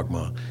your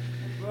dogma."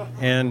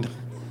 And,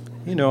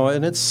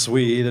 and it's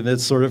sweet and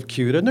it's sort of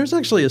cute, and there's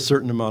actually a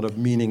certain amount of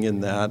meaning in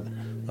that.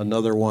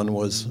 Another one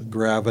was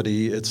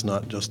gravity. It's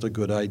not just a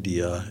good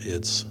idea,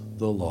 it's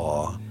the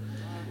law.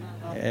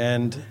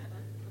 And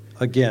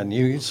again,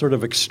 you sort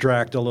of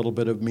extract a little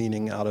bit of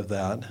meaning out of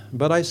that.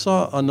 But I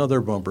saw another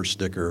bumper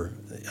sticker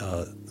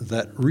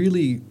that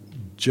really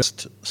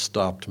just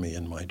stopped me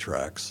in my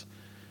tracks,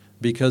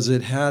 because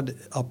it had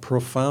a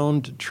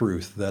profound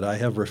truth that I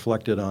have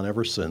reflected on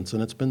ever since,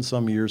 and it's been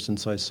some years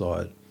since I saw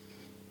it.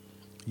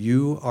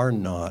 You are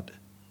not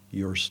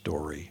your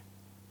story.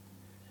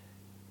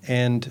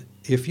 And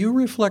if you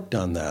reflect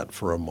on that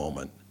for a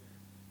moment,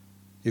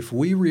 if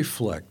we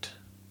reflect,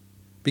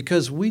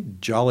 because we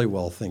jolly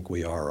well think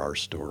we are our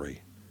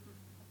story.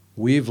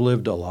 We've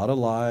lived a lot of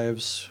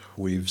lives.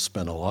 We've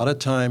spent a lot of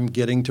time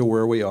getting to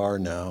where we are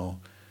now.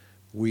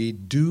 We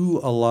do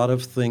a lot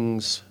of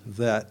things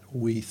that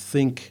we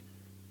think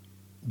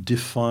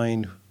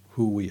define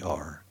who we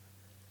are,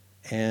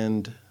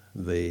 and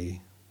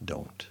they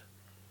don't.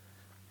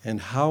 And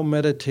how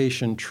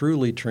meditation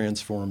truly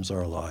transforms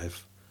our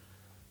life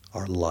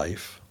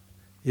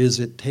is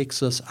it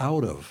takes us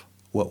out of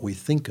what we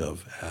think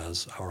of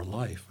as our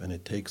life, and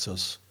it takes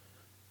us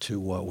to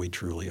what we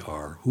truly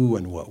are, who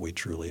and what we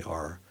truly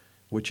are,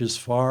 which is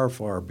far,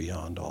 far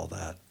beyond all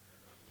that.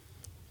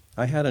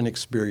 I had an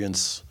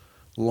experience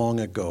long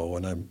ago,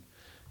 and I'm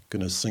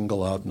going to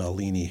single out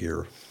Nalini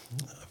here.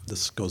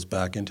 This goes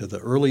back into the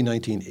early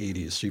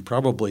 1980s. She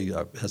probably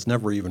has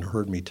never even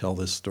heard me tell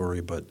this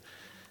story, but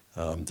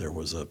there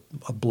was a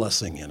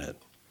blessing in it.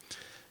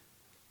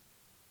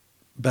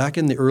 Back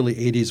in the early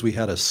 80s, we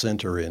had a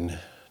center in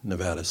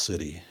Nevada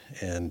City,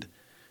 and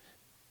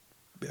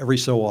every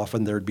so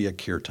often there'd be a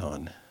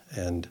kirtan.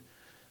 And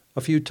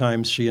a few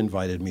times she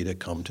invited me to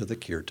come to the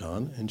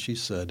kirtan, and she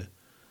said,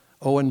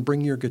 "Oh, and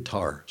bring your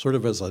guitar," sort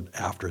of as an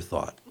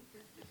afterthought.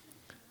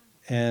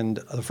 And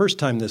the first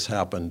time this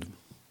happened,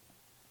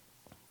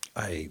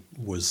 I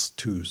was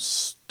too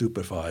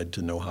stupefied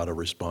to know how to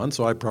respond,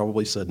 so I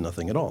probably said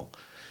nothing at all.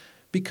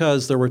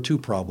 Because there were two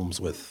problems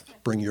with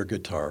bring your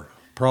guitar.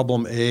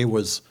 Problem A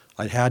was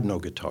I had no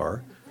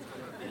guitar,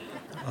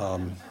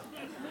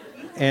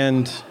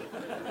 and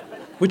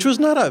which was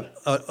not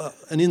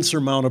an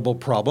insurmountable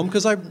problem,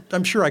 because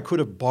I'm sure I could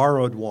have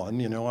borrowed one.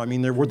 I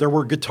mean, there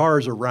were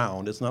guitars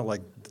around. It's not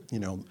like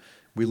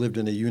we lived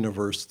in a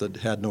universe that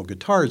had no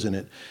guitars in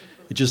it.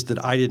 It's just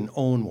that I didn't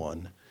own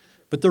one.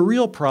 But the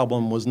real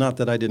problem was not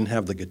that I didn't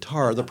have the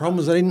guitar. The problem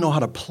was I didn't know how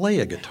to play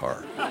a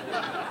guitar.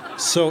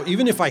 So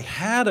even if I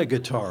had a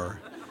guitar,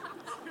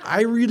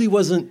 I really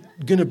wasn't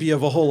going to be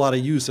of a whole lot of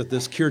use at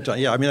this kirtan.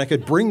 Yeah, I mean, I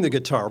could bring the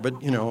guitar, but,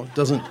 it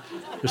doesn't,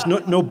 there's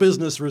no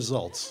business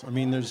results. I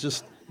mean, there's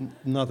just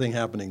nothing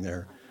happening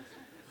there.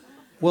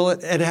 Well,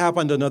 it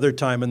happened another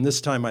time, and this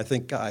time I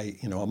think a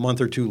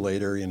month or two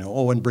later,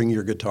 "Oh, and bring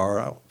your guitar."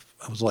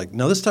 I was like,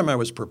 now this time I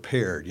was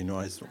prepared,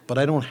 but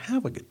I don't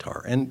have a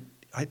guitar, and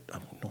I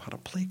don't know how to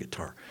play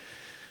guitar.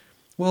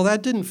 Well,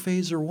 that didn't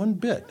faze her one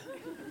bit.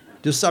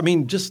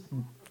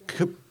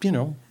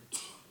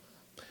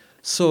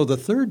 So the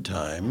third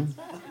time,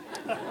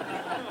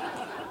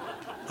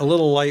 a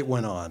little light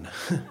went on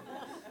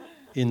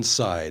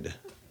inside.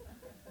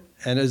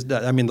 And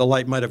the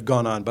light might have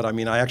gone on, but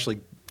I actually,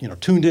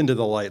 tuned into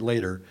the light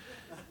later.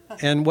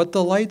 And what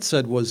the light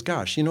said was,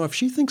 gosh, if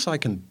she thinks I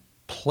can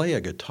play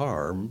a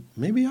guitar,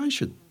 maybe I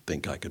should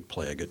think I could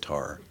play a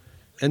guitar.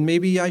 And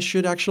maybe I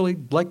should actually,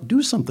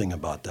 do something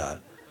about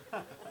that.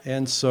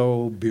 And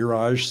so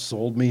Biraj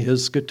sold me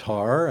his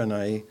guitar, and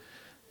I,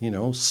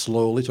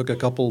 slowly took a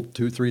couple,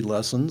 2-3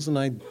 lessons, and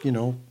I,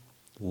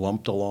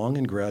 lumped along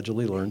and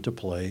gradually learned to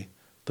play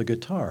the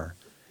guitar.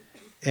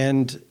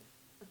 And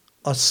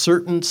a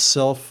certain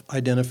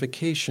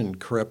self-identification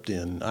crept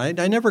in. I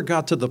never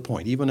got to the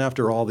point, even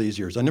after all these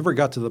years, I never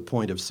got to the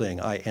point of saying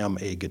I am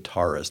a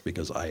guitarist,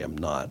 because I am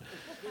not.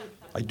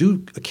 I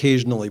do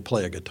occasionally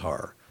play a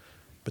guitar,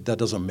 but that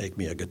doesn't make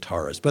me a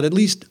guitarist. But at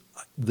least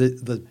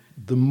the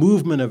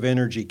movement of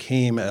energy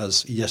came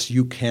as, yes,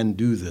 you can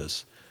do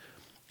this.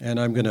 And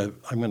I'm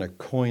gonna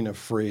coin a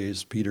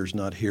phrase. Peter's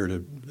not here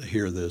to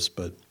hear this,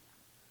 but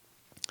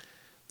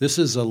this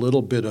is a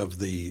little bit of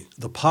the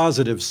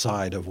positive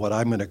side of what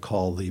I'm going to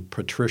call the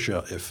Patricia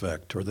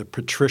effect, or the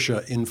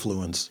Patricia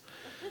influence.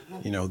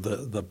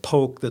 The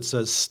poke that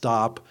says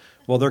stop.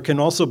 Well, there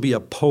can also be a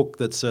poke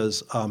that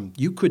says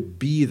you could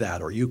be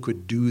that, or you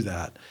could do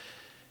that.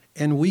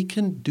 And we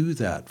can do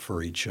that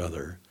for each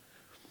other.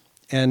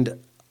 And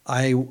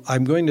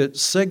I'm going to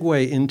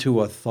segue into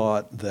a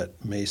thought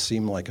that may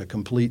seem like a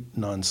complete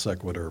non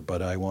sequitur,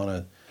 but I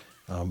want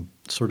to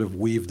sort of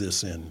weave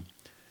this in.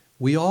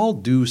 We all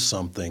do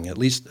something, at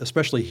least,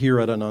 especially here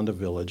at Ananda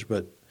Village,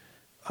 but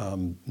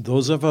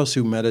those of us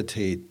who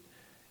meditate,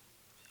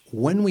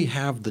 when we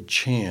have the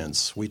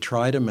chance, we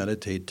try to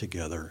meditate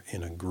together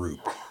in a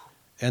group.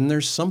 And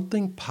there's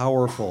something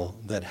powerful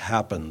that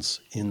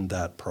happens in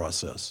that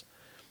process.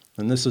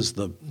 And this is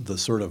the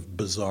sort of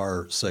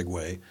bizarre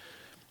segue.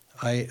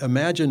 I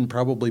imagine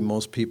probably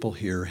most people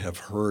here have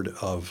heard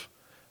of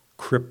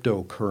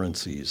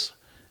cryptocurrencies,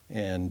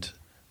 and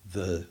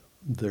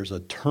there's a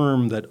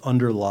term that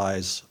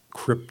underlies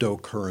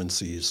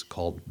cryptocurrencies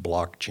called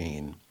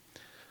blockchain.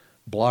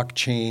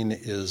 Blockchain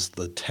is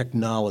the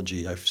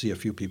technology. I see a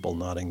few people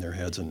nodding their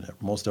heads, and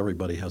most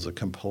everybody has I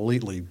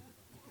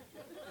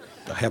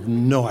have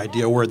no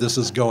idea where this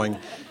is going.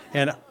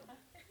 And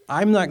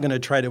I'm not going to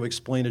try to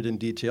explain it in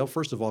detail,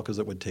 first of all, because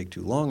it would take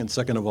too long, and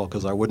second of all,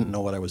 because I wouldn't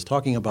know what I was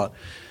talking about.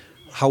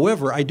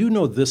 However, I do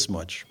know this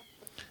much,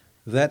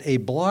 that a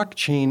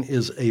blockchain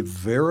is a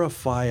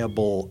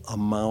verifiable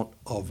amount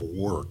of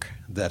work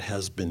that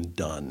has been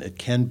done. It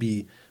can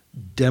be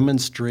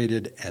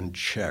demonstrated and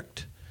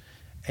checked.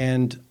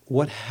 And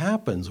what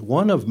happens,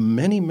 one of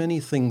many, many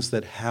things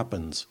that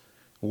happens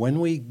when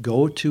we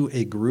go to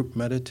a group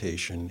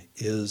meditation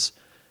is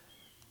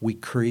we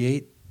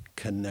create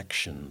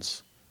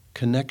connections.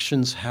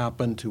 Connections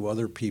happen to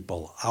other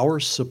people. Our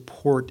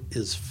support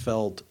is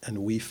felt, and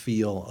we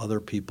feel other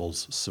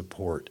people's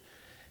support.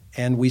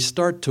 And we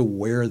start to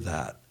wear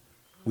that.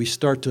 We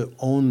start to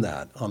own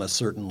that on a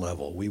certain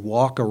level. We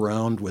walk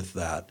around with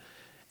that.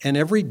 And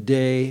every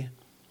day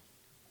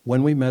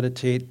when we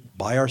meditate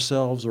by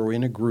ourselves or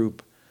in a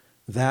group,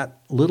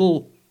 that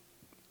little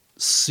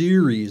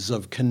series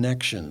of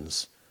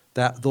connections,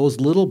 those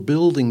little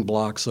building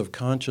blocks of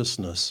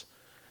consciousness,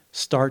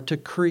 start to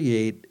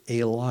create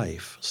a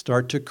life,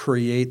 start to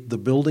create the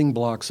building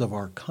blocks of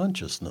our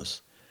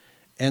consciousness,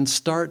 and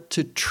start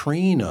to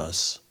train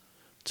us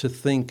to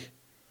think,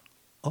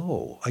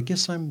 oh, I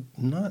guess I'm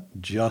not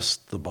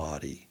just the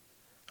body.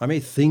 I may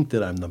think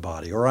that I'm the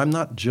body, or I'm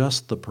not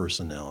just the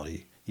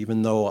personality,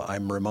 even though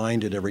I'm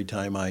reminded every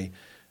time I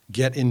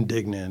get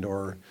indignant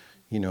or,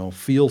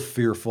 feel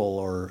fearful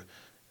or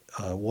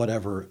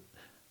whatever,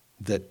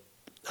 that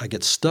I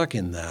get stuck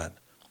in that.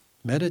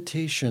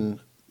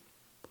 Meditation,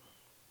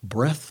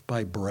 breath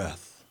by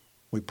breath.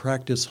 We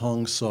practice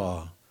Hong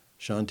Sa.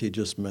 Shanti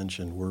just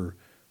mentioned. We're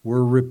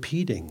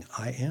repeating,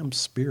 I am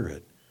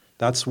spirit.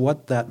 That's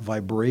what that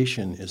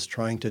vibration is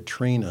trying to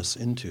train us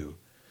into.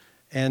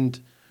 And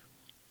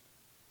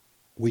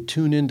we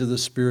tune into the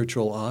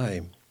spiritual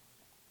eye.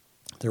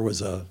 There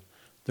was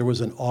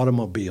an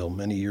automobile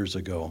many years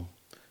ago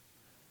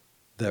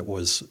that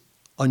was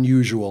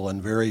unusual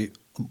and very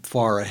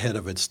far ahead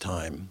of its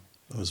time.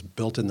 It was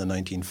built in the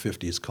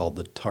 1950s, called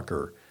the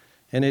Tucker.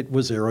 And it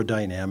was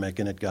aerodynamic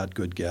and it got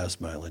good gas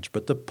mileage.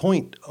 But the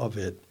point of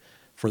it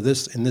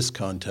in this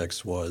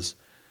context was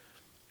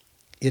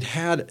it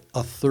had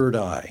a third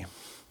eye.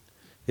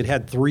 It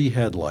had 3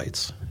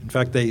 headlights. In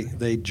fact,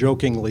 they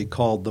jokingly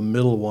called the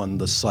middle one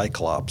the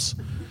Cyclops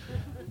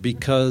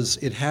because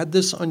it had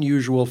this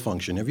unusual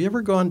function. Have you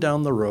ever gone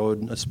down the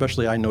road,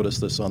 especially I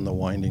noticed this on the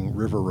winding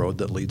river road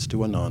that leads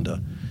to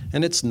Ananda,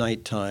 and it's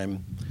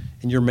nighttime,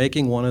 and you're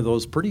making one of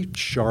those pretty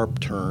sharp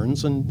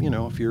turns, and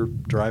if you're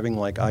driving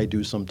like I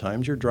do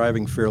sometimes, you're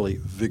driving fairly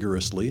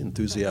vigorously,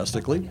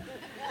 enthusiastically.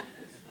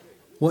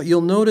 What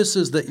you'll notice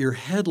is that your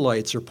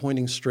headlights are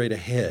pointing straight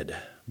ahead,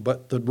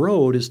 but the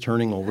road is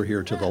turning over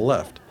here to the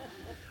left.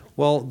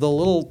 Well, the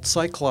little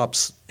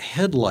Cyclops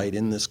headlight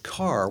in this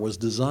car was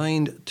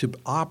designed to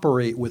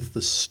operate with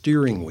the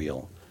steering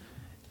wheel.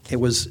 It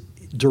was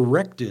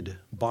directed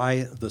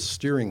by the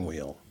steering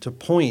wheel to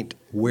point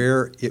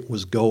where it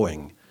was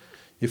going.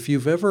 If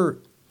you've ever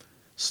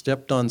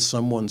stepped on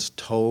someone's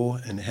toe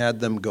and had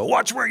them go,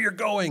 "Watch where you're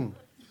going,"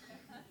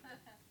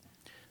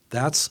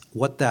 that's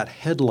what that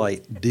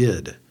headlight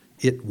did.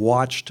 It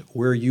watched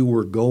where you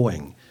were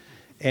going.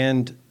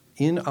 And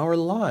in our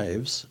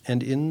lives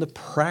and in the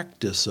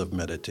practice of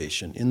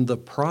meditation, in the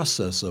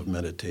process of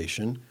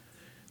meditation,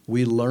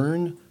 we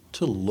learn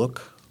to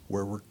look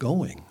where we're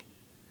going.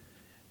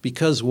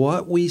 Because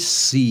what we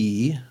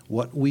see,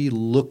 what we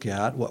look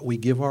at, what we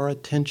give our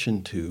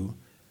attention to,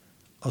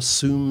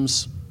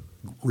 assumes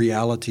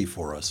reality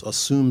for us,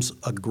 assumes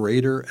a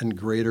greater and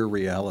greater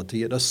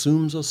reality. It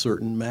assumes a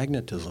certain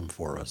magnetism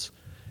for us.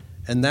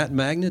 And that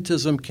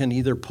magnetism can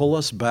either pull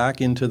us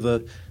back into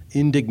the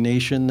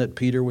indignation that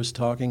Peter was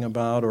talking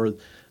about, or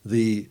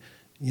the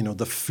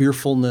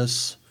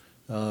fearfulness.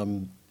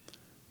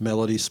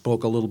 Melody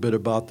spoke a little bit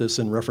about this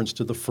in reference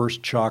to the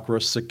first chakra,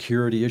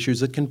 security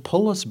issues. It can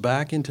pull us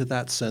back into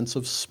that sense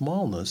of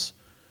smallness,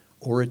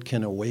 or it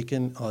can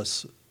awaken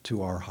us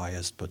to our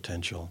highest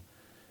potential.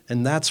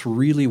 And that's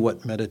really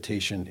what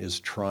meditation is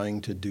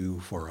trying to do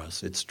for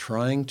us. It's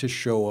trying to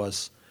show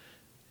us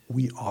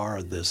we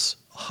are this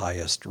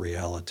highest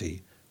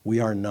reality. We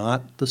are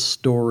not the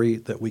story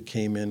that we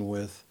came in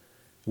with.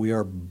 We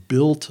are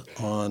built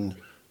on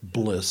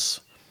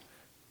bliss.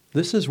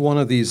 This is one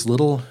of these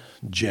little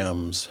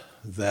gems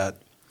that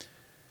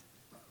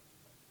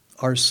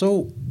are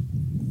so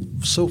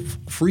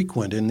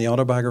frequent in the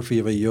autobiography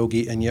of a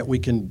yogi, and yet we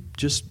can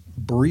just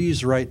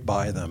breeze right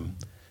by them.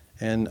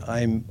 And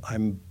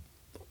I'm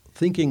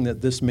thinking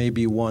that this may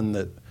be one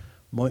that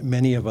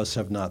many of us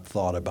have not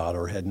thought about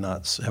or have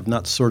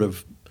not sort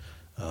of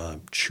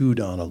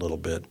chewed on a little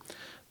bit.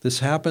 This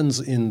happens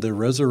in the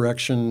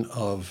resurrection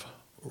of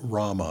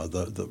Rama,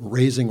 the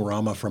raising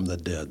Rama from the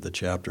dead, the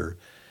chapter.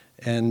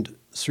 And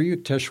Sri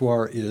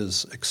Yukteswar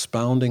is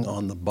expounding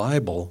on the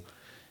Bible,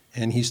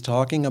 and he's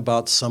talking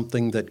about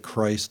something that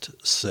Christ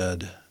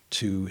said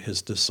to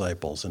his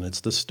disciples. And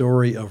it's the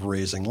story of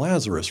raising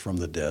Lazarus from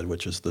the dead,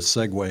 which is the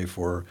segue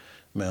for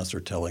Master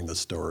telling the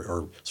story,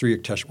 or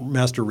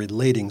Master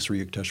relating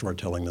Sri Yukteswar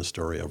telling the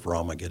story of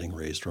Rama getting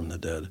raised from the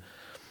dead.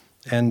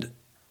 And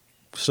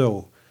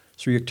so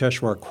Sri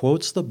Yukteswar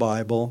quotes the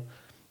Bible,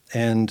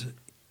 and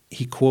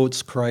he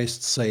quotes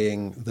Christ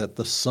saying that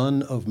the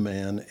Son of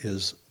Man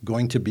is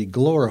going to be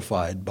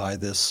glorified by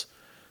this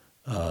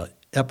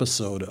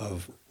episode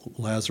of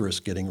Lazarus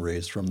getting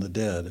raised from the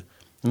dead.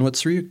 And what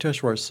Sri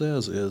Yukteswar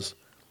says is,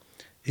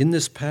 in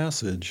this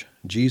passage,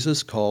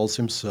 Jesus calls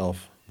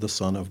himself the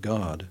Son of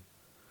God.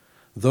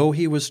 Though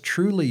he was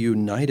truly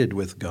united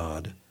with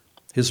God,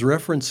 his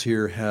reference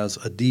here has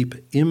a deep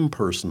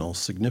impersonal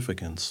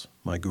significance,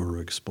 my guru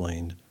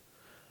explained.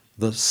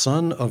 The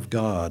Son of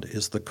God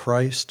is the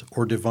Christ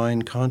or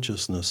divine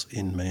consciousness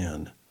in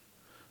man.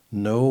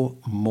 No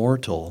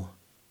mortal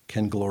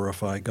can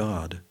glorify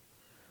God.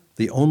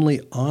 The only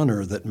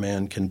honor that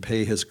man can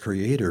pay his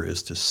Creator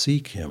is to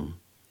seek him.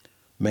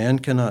 Man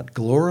cannot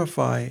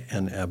glorify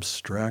an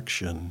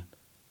abstraction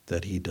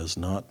that he does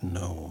not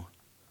know.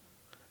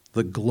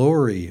 The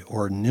glory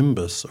or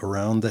nimbus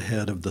around the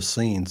head of the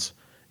saints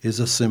is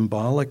a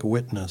symbolic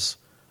witness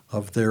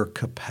of their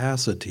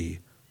capacity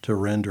to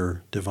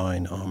render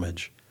divine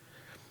homage.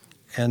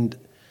 And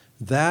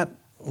that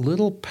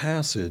little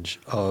passage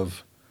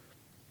of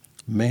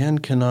man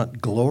cannot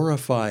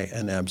glorify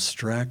an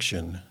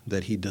abstraction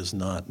that he does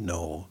not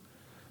know,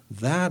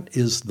 that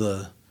is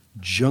the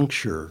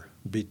juncture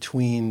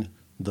between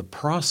the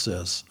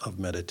process of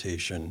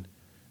meditation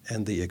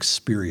and the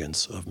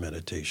experience of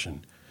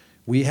meditation.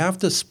 We have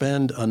to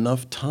spend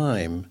enough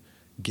time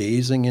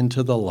gazing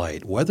into the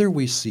light, whether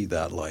we see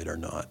that light or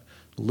not,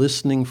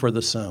 listening for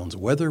the sounds,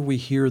 whether we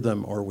hear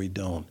them or we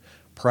don't,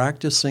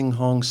 practicing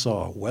Hong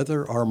Sau,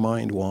 whether our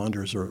mind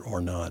wanders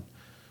or not.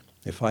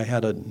 If I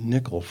had a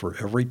nickel for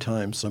every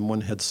time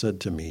someone had said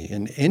to me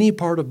in any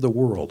part of the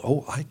world,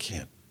 "Oh, I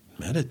can't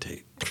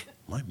meditate,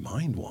 my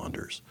mind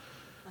wanders,"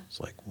 it's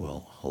like,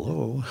 well,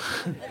 hello.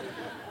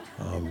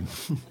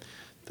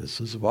 This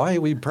is why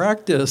we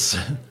practice.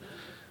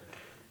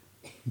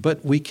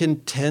 But we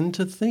can tend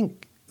to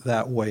think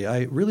that way.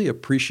 I really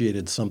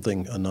appreciated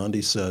something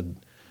Anandi said,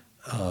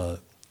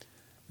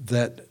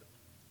 that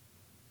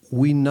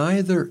we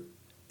neither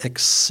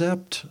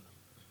accept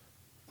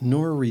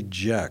nor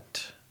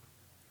reject.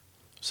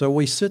 So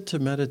we sit to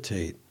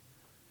meditate.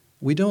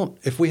 We don't,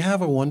 if we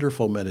have a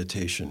wonderful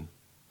meditation,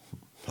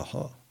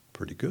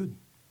 pretty good.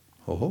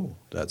 Oh,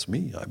 that's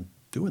me, I'm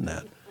doing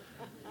that.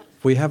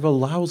 If we have a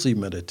lousy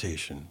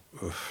meditation,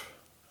 I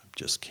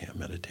just can't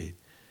meditate.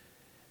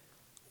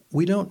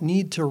 We don't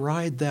need to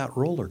ride that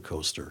roller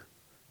coaster.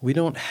 We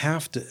don't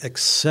have to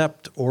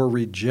accept or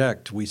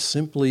reject. We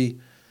simply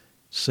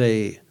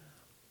say,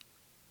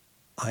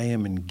 I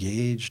am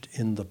engaged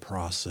in the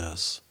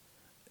process,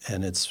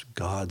 and it's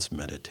God's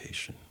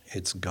meditation.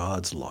 It's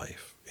God's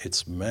life.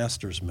 It's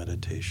Master's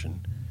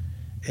meditation.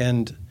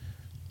 And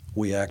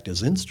we act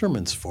as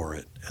instruments for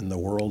it, and the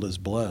world is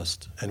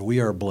blessed. And we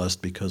are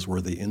blessed because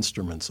we're the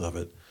instruments of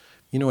it.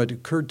 You know, it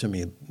occurred to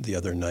me the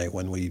other night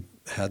when we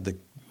had the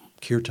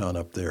kirtan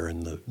up there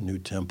in the new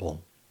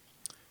temple.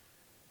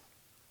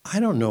 I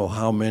don't know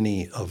how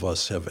many of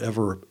us have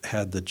ever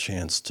had the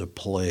chance to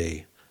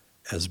play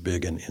as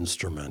big an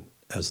instrument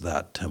as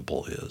that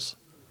temple is.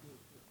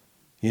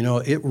 You know,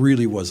 it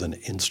really was an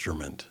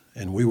instrument,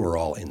 and we were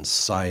all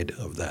inside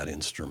of that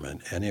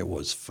instrument, and it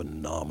was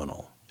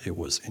phenomenal. It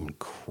was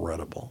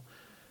incredible.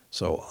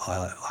 So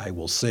I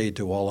will say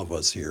to all of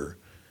us here,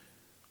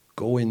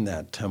 go in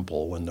that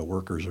temple when the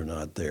workers are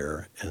not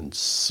there and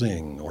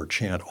sing or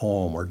chant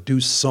Om or do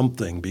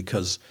something,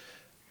 because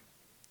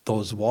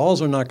those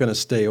walls are not going to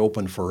stay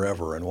open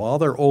forever. And while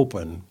they're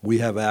open, we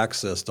have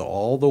access to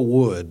all the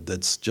wood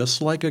that's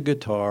just like a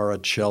guitar, a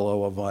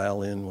cello, a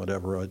violin,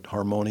 whatever, a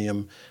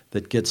harmonium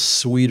that gets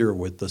sweeter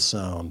with the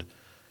sound.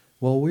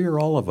 Well, we are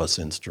all of us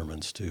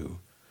instruments too.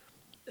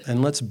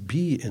 And let's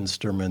be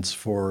instruments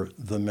for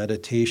the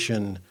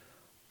meditation,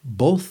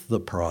 both the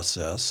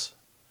process,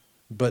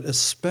 but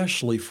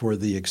especially for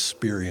the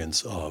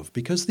experience of,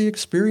 because the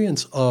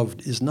experience of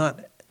is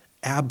not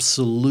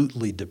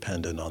absolutely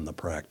dependent on the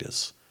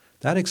practice.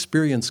 That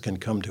experience can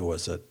come to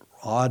us at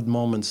odd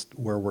moments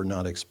where we're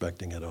not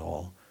expecting it at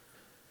all.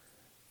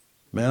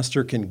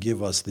 Master can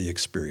give us the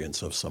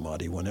experience of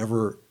samadhi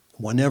whenever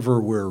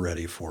we're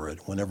ready for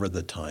it, whenever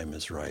the time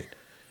is right.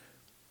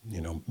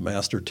 You know,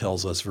 Master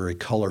tells us very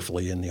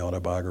colorfully in the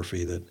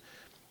autobiography that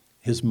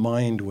his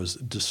mind was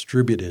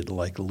distributed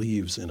like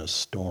leaves in a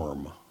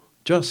storm,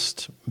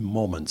 just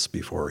moments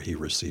before he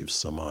receives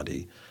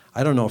samadhi.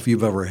 I don't know if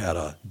you've ever had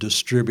a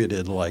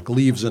distributed like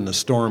leaves in the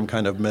storm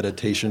kind of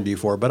meditation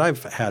before, but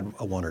I've had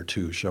one or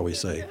two, shall we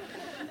say.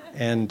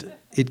 And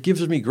it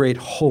gives me great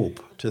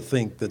hope to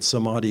think that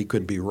samadhi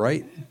could be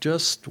right,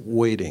 just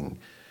waiting.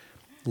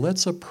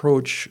 Let's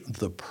approach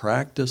the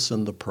practice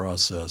and the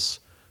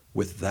process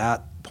with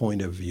that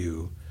point of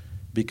view,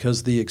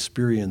 because the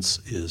experience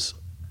is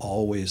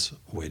always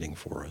waiting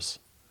for us.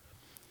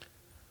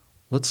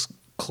 Let's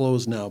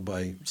close now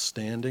by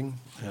standing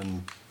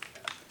and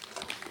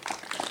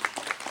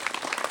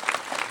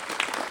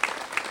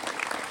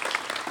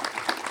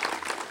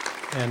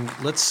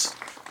let's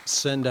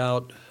send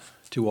out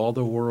to all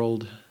the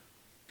world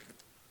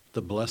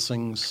the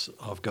blessings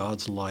of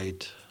God's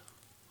light,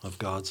 of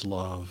God's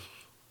love,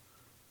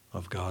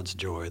 of God's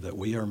joy that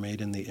we are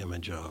made in the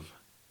image of.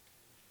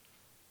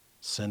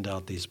 Send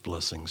out these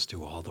blessings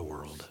to all the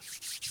world.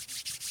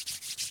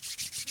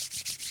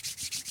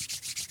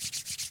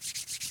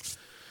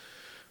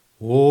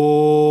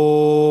 Whoa.